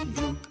 baby,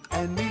 you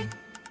and me.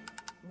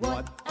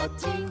 What a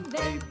team,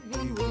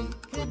 baby, we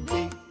could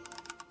be.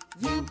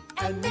 You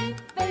and me,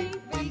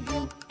 baby,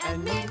 you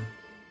and me.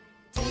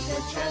 Take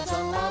a chance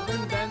on love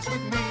and dance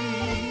with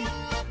me.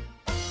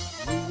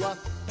 You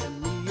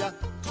and me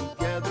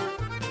together.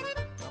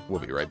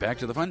 We'll be right back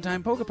to the Fun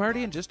Time Polka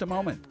Party in just a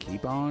moment.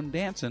 Keep on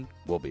dancing.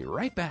 We'll be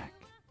right back.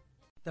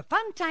 The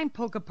Fun Time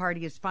Polka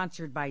Party is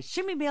sponsored by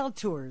Shimmy Bell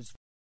Tours.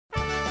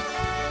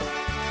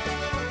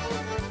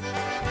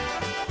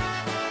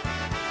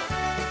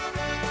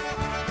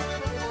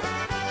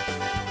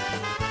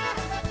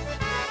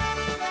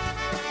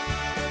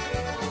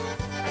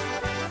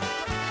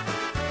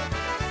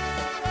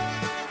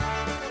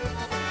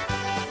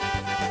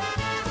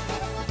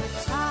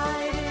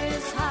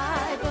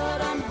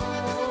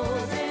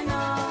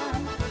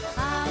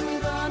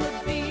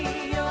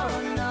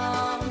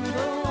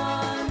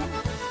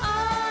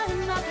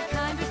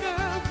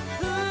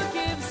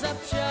 Up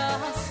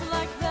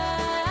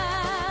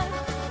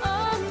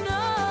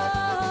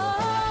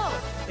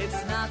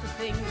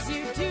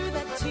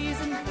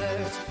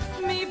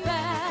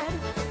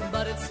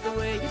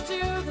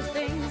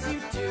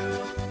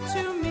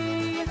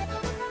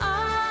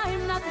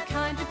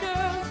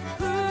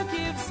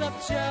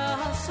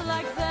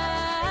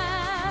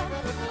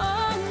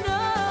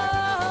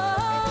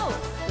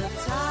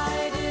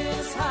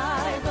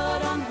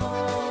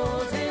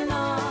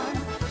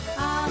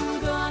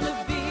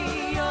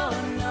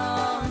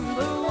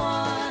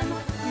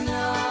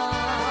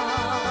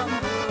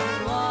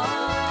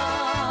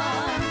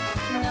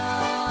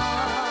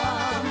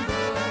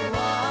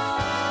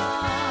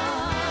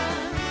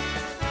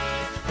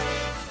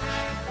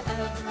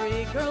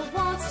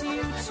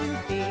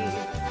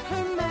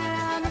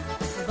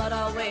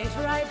I'll wait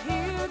right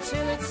here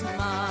till it's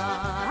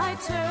my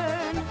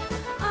turn.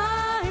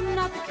 I'm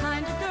not the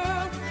kind of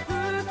girl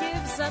who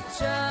gives up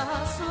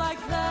just like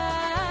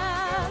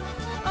that.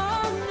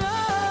 Oh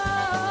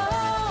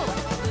no,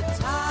 the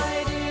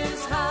tide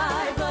is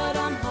high, but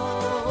I'm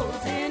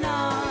holding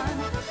on.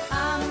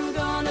 I'm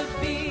gonna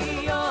be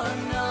your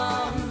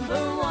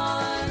number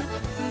one,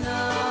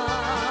 number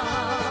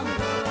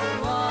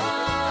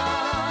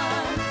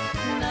one,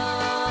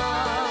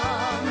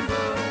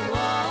 number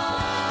one.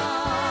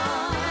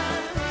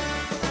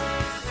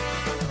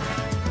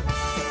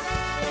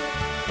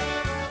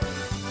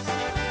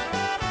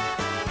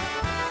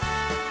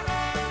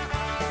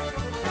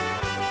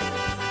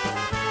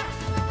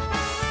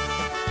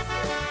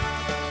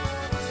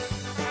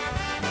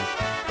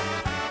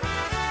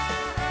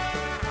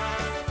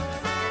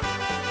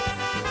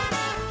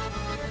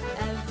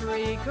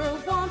 Every girl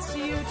wants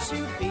you to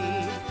be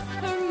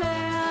her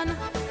man,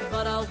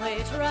 but I'll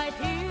wait right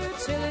here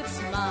till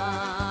it's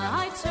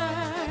my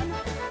turn.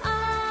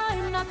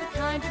 I'm not the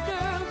kind of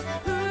girl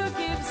who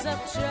gives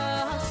up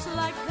just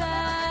like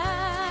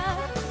that.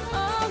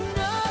 Oh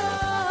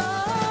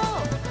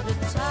no, the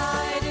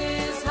tide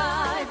is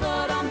high,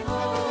 but I'm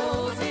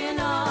holding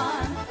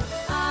on.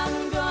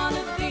 I'm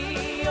gonna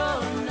be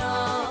your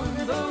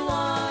number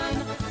one,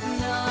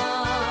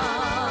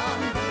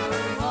 number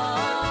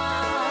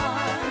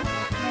one,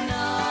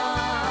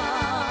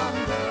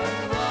 number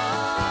one.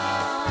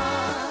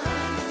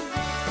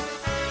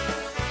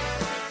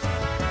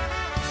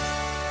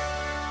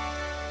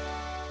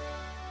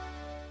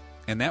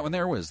 And that one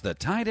there was The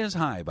Tide is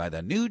High by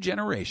The New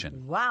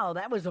Generation. Wow,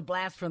 that was a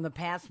blast from the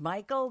past,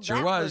 Michael. Sure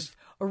that was.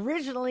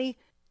 Originally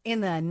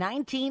in the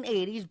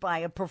 1980s by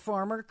a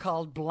performer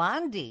called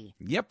Blondie.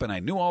 Yep, and I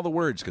knew all the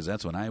words because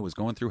that's when I was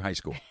going through high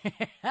school.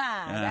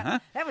 That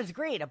was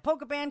great. A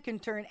polka band can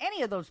turn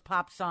any of those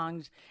pop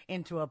songs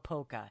into a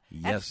polka.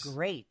 That's Yes.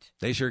 great.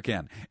 They sure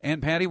can.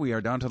 And Patty, we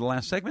are down to the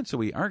last segment, so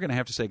we are going to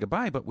have to say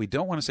goodbye, but we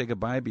don't want to say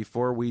goodbye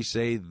before we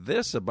say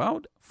this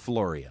about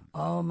Florian.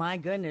 Oh, my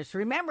goodness.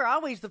 Remember,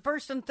 always the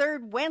first and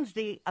third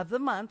Wednesday of the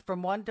month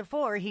from 1 to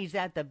 4, he's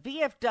at the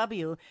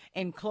VFW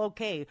in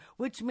Cloquet,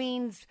 which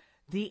means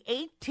the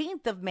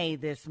 18th of May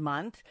this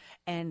month.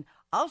 And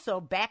also,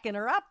 backing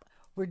her up,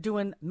 we're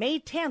doing May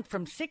 10th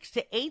from 6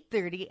 to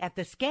 8:30 at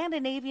the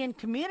Scandinavian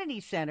Community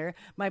Center.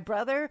 My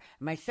brother,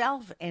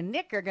 myself, and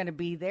Nick are going to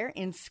be there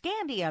in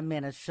Scandia,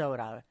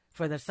 Minnesota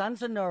for the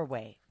Sons of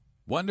Norway.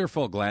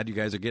 Wonderful. Glad you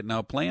guys are getting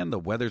out playing. The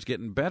weather's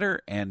getting better.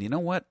 And you know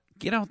what?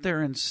 Get out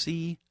there and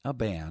see a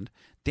band,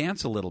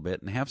 dance a little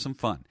bit, and have some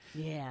fun.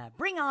 Yeah,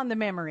 bring on the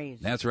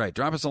memories. That's right.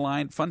 Drop us a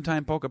line,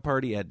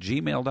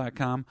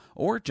 funtimepolkaparty@gmail.com,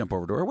 or jump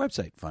over to our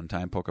website,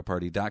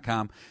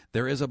 funtimepolkaparty.com.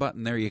 There is a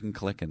button there you can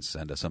click and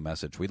send us a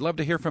message. We'd love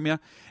to hear from you.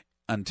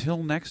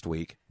 Until next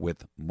week,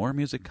 with more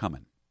music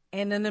coming.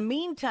 And in the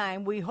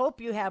meantime, we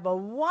hope you have a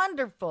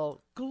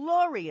wonderful,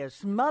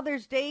 glorious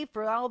Mother's Day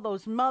for all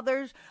those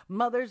mothers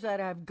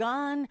that have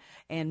gone,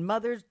 and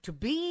mothers to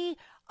be.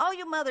 All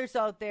you mothers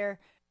out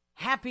there,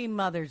 happy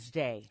Mother's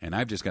Day. And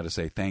I've just got to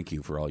say thank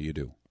you for all you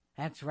do.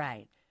 That's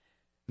right.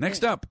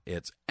 Next up,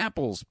 it's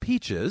Apples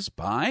Peaches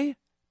by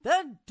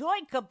The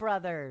Doika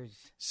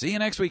Brothers. See you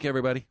next week,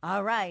 everybody.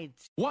 All right.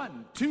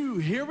 1, 2,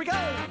 here we go.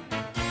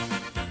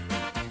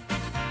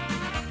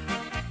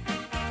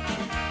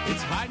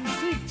 It's hide and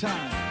seek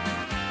time.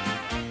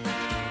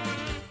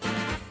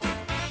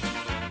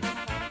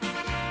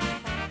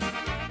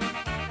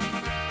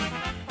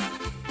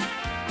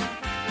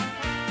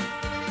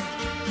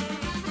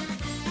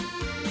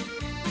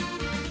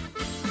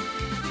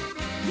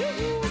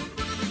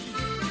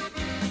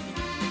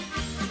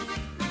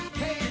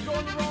 Hey, you're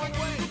going the wrong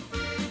way.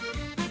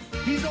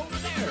 He's over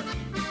there.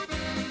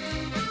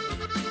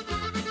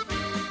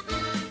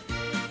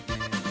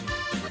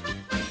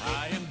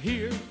 I am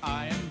here,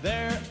 I am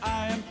there,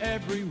 I am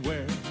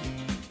everywhere.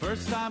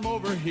 First I'm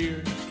over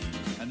here,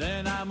 and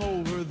then I'm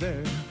over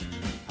there.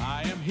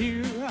 I am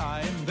here,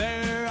 I am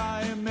there,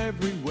 I am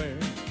everywhere.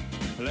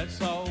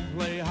 Let's all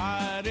play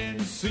hide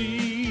and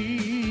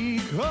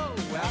seek. Oh,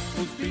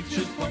 apples,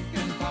 peaches,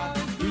 pumpkin pie.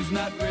 Who's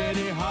not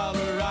ready,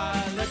 holler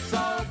I. Let's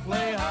all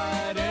play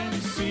hide and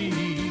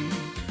seek.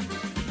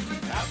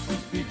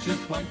 Apples, peaches,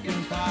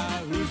 pumpkin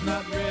pie. Who's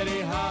not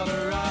ready,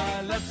 holler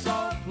I. Let's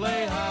all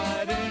play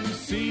hide and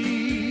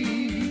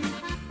seek.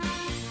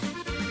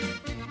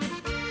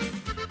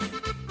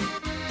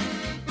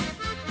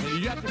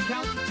 You have to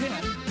count to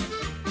 10.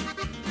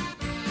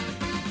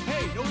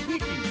 Hey, no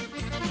peeking.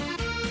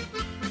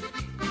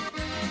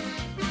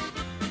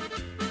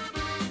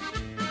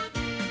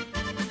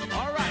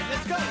 All right,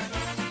 let's go.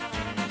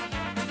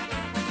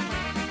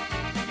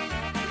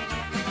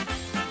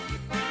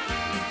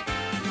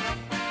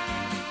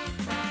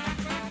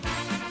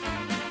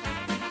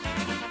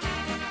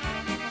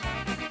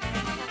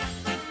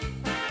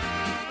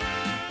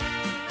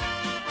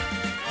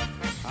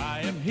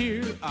 I am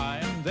here, I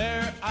am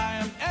there, I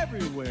am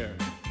everywhere.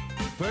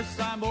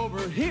 First I'm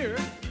over here,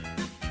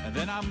 and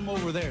then I'm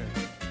over there.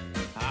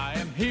 I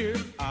am here,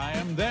 I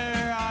am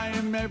there, I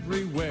am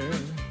everywhere.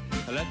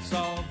 Let's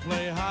all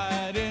play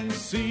hide and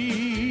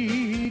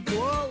seek.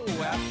 Whoa,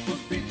 apples,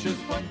 peaches,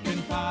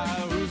 pumpkin pie.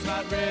 Who's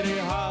not ready,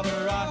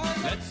 holler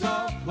I. Let's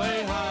all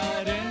play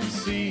hide and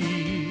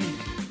seek.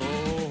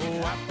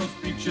 Oh, apples,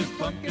 peaches,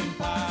 pumpkin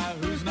pie.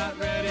 Who's not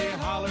ready,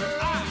 holler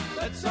I.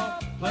 Let's all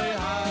play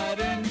hide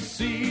and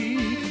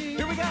seek.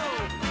 Here we go.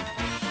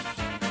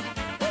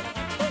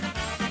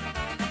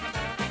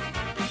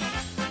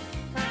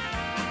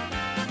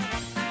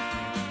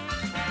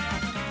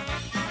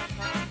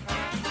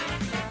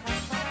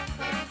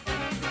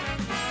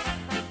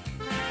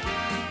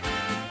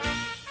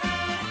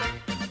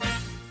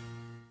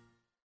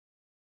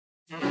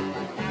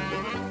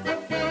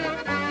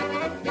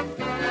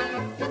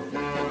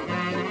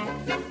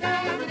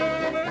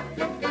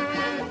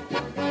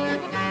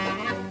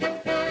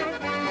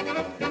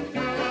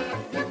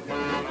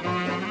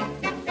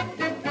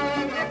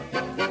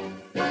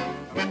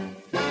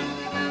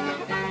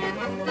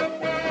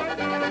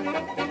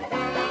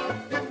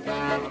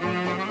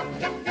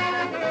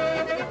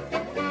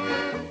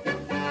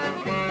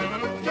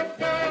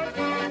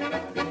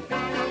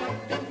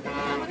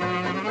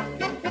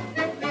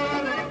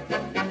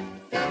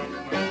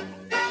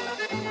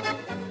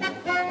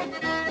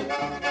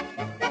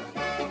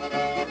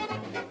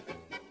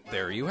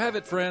 There you have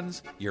it,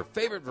 friends. Your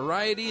favorite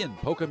variety in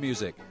polka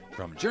music.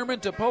 From German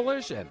to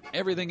Polish and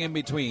everything in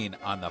between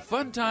on the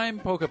Fun Time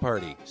Polka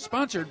Party,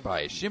 sponsored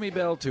by Shimmy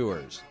Bell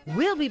Tours.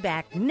 We'll be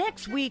back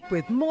next week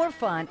with more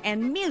fun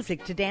and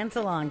music to dance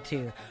along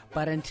to.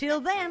 But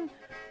until then,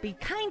 be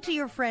kind to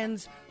your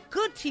friends,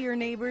 good to your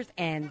neighbors,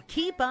 and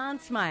keep on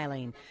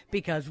smiling,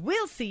 because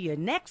we'll see you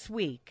next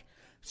week.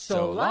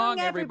 So long,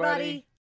 everybody.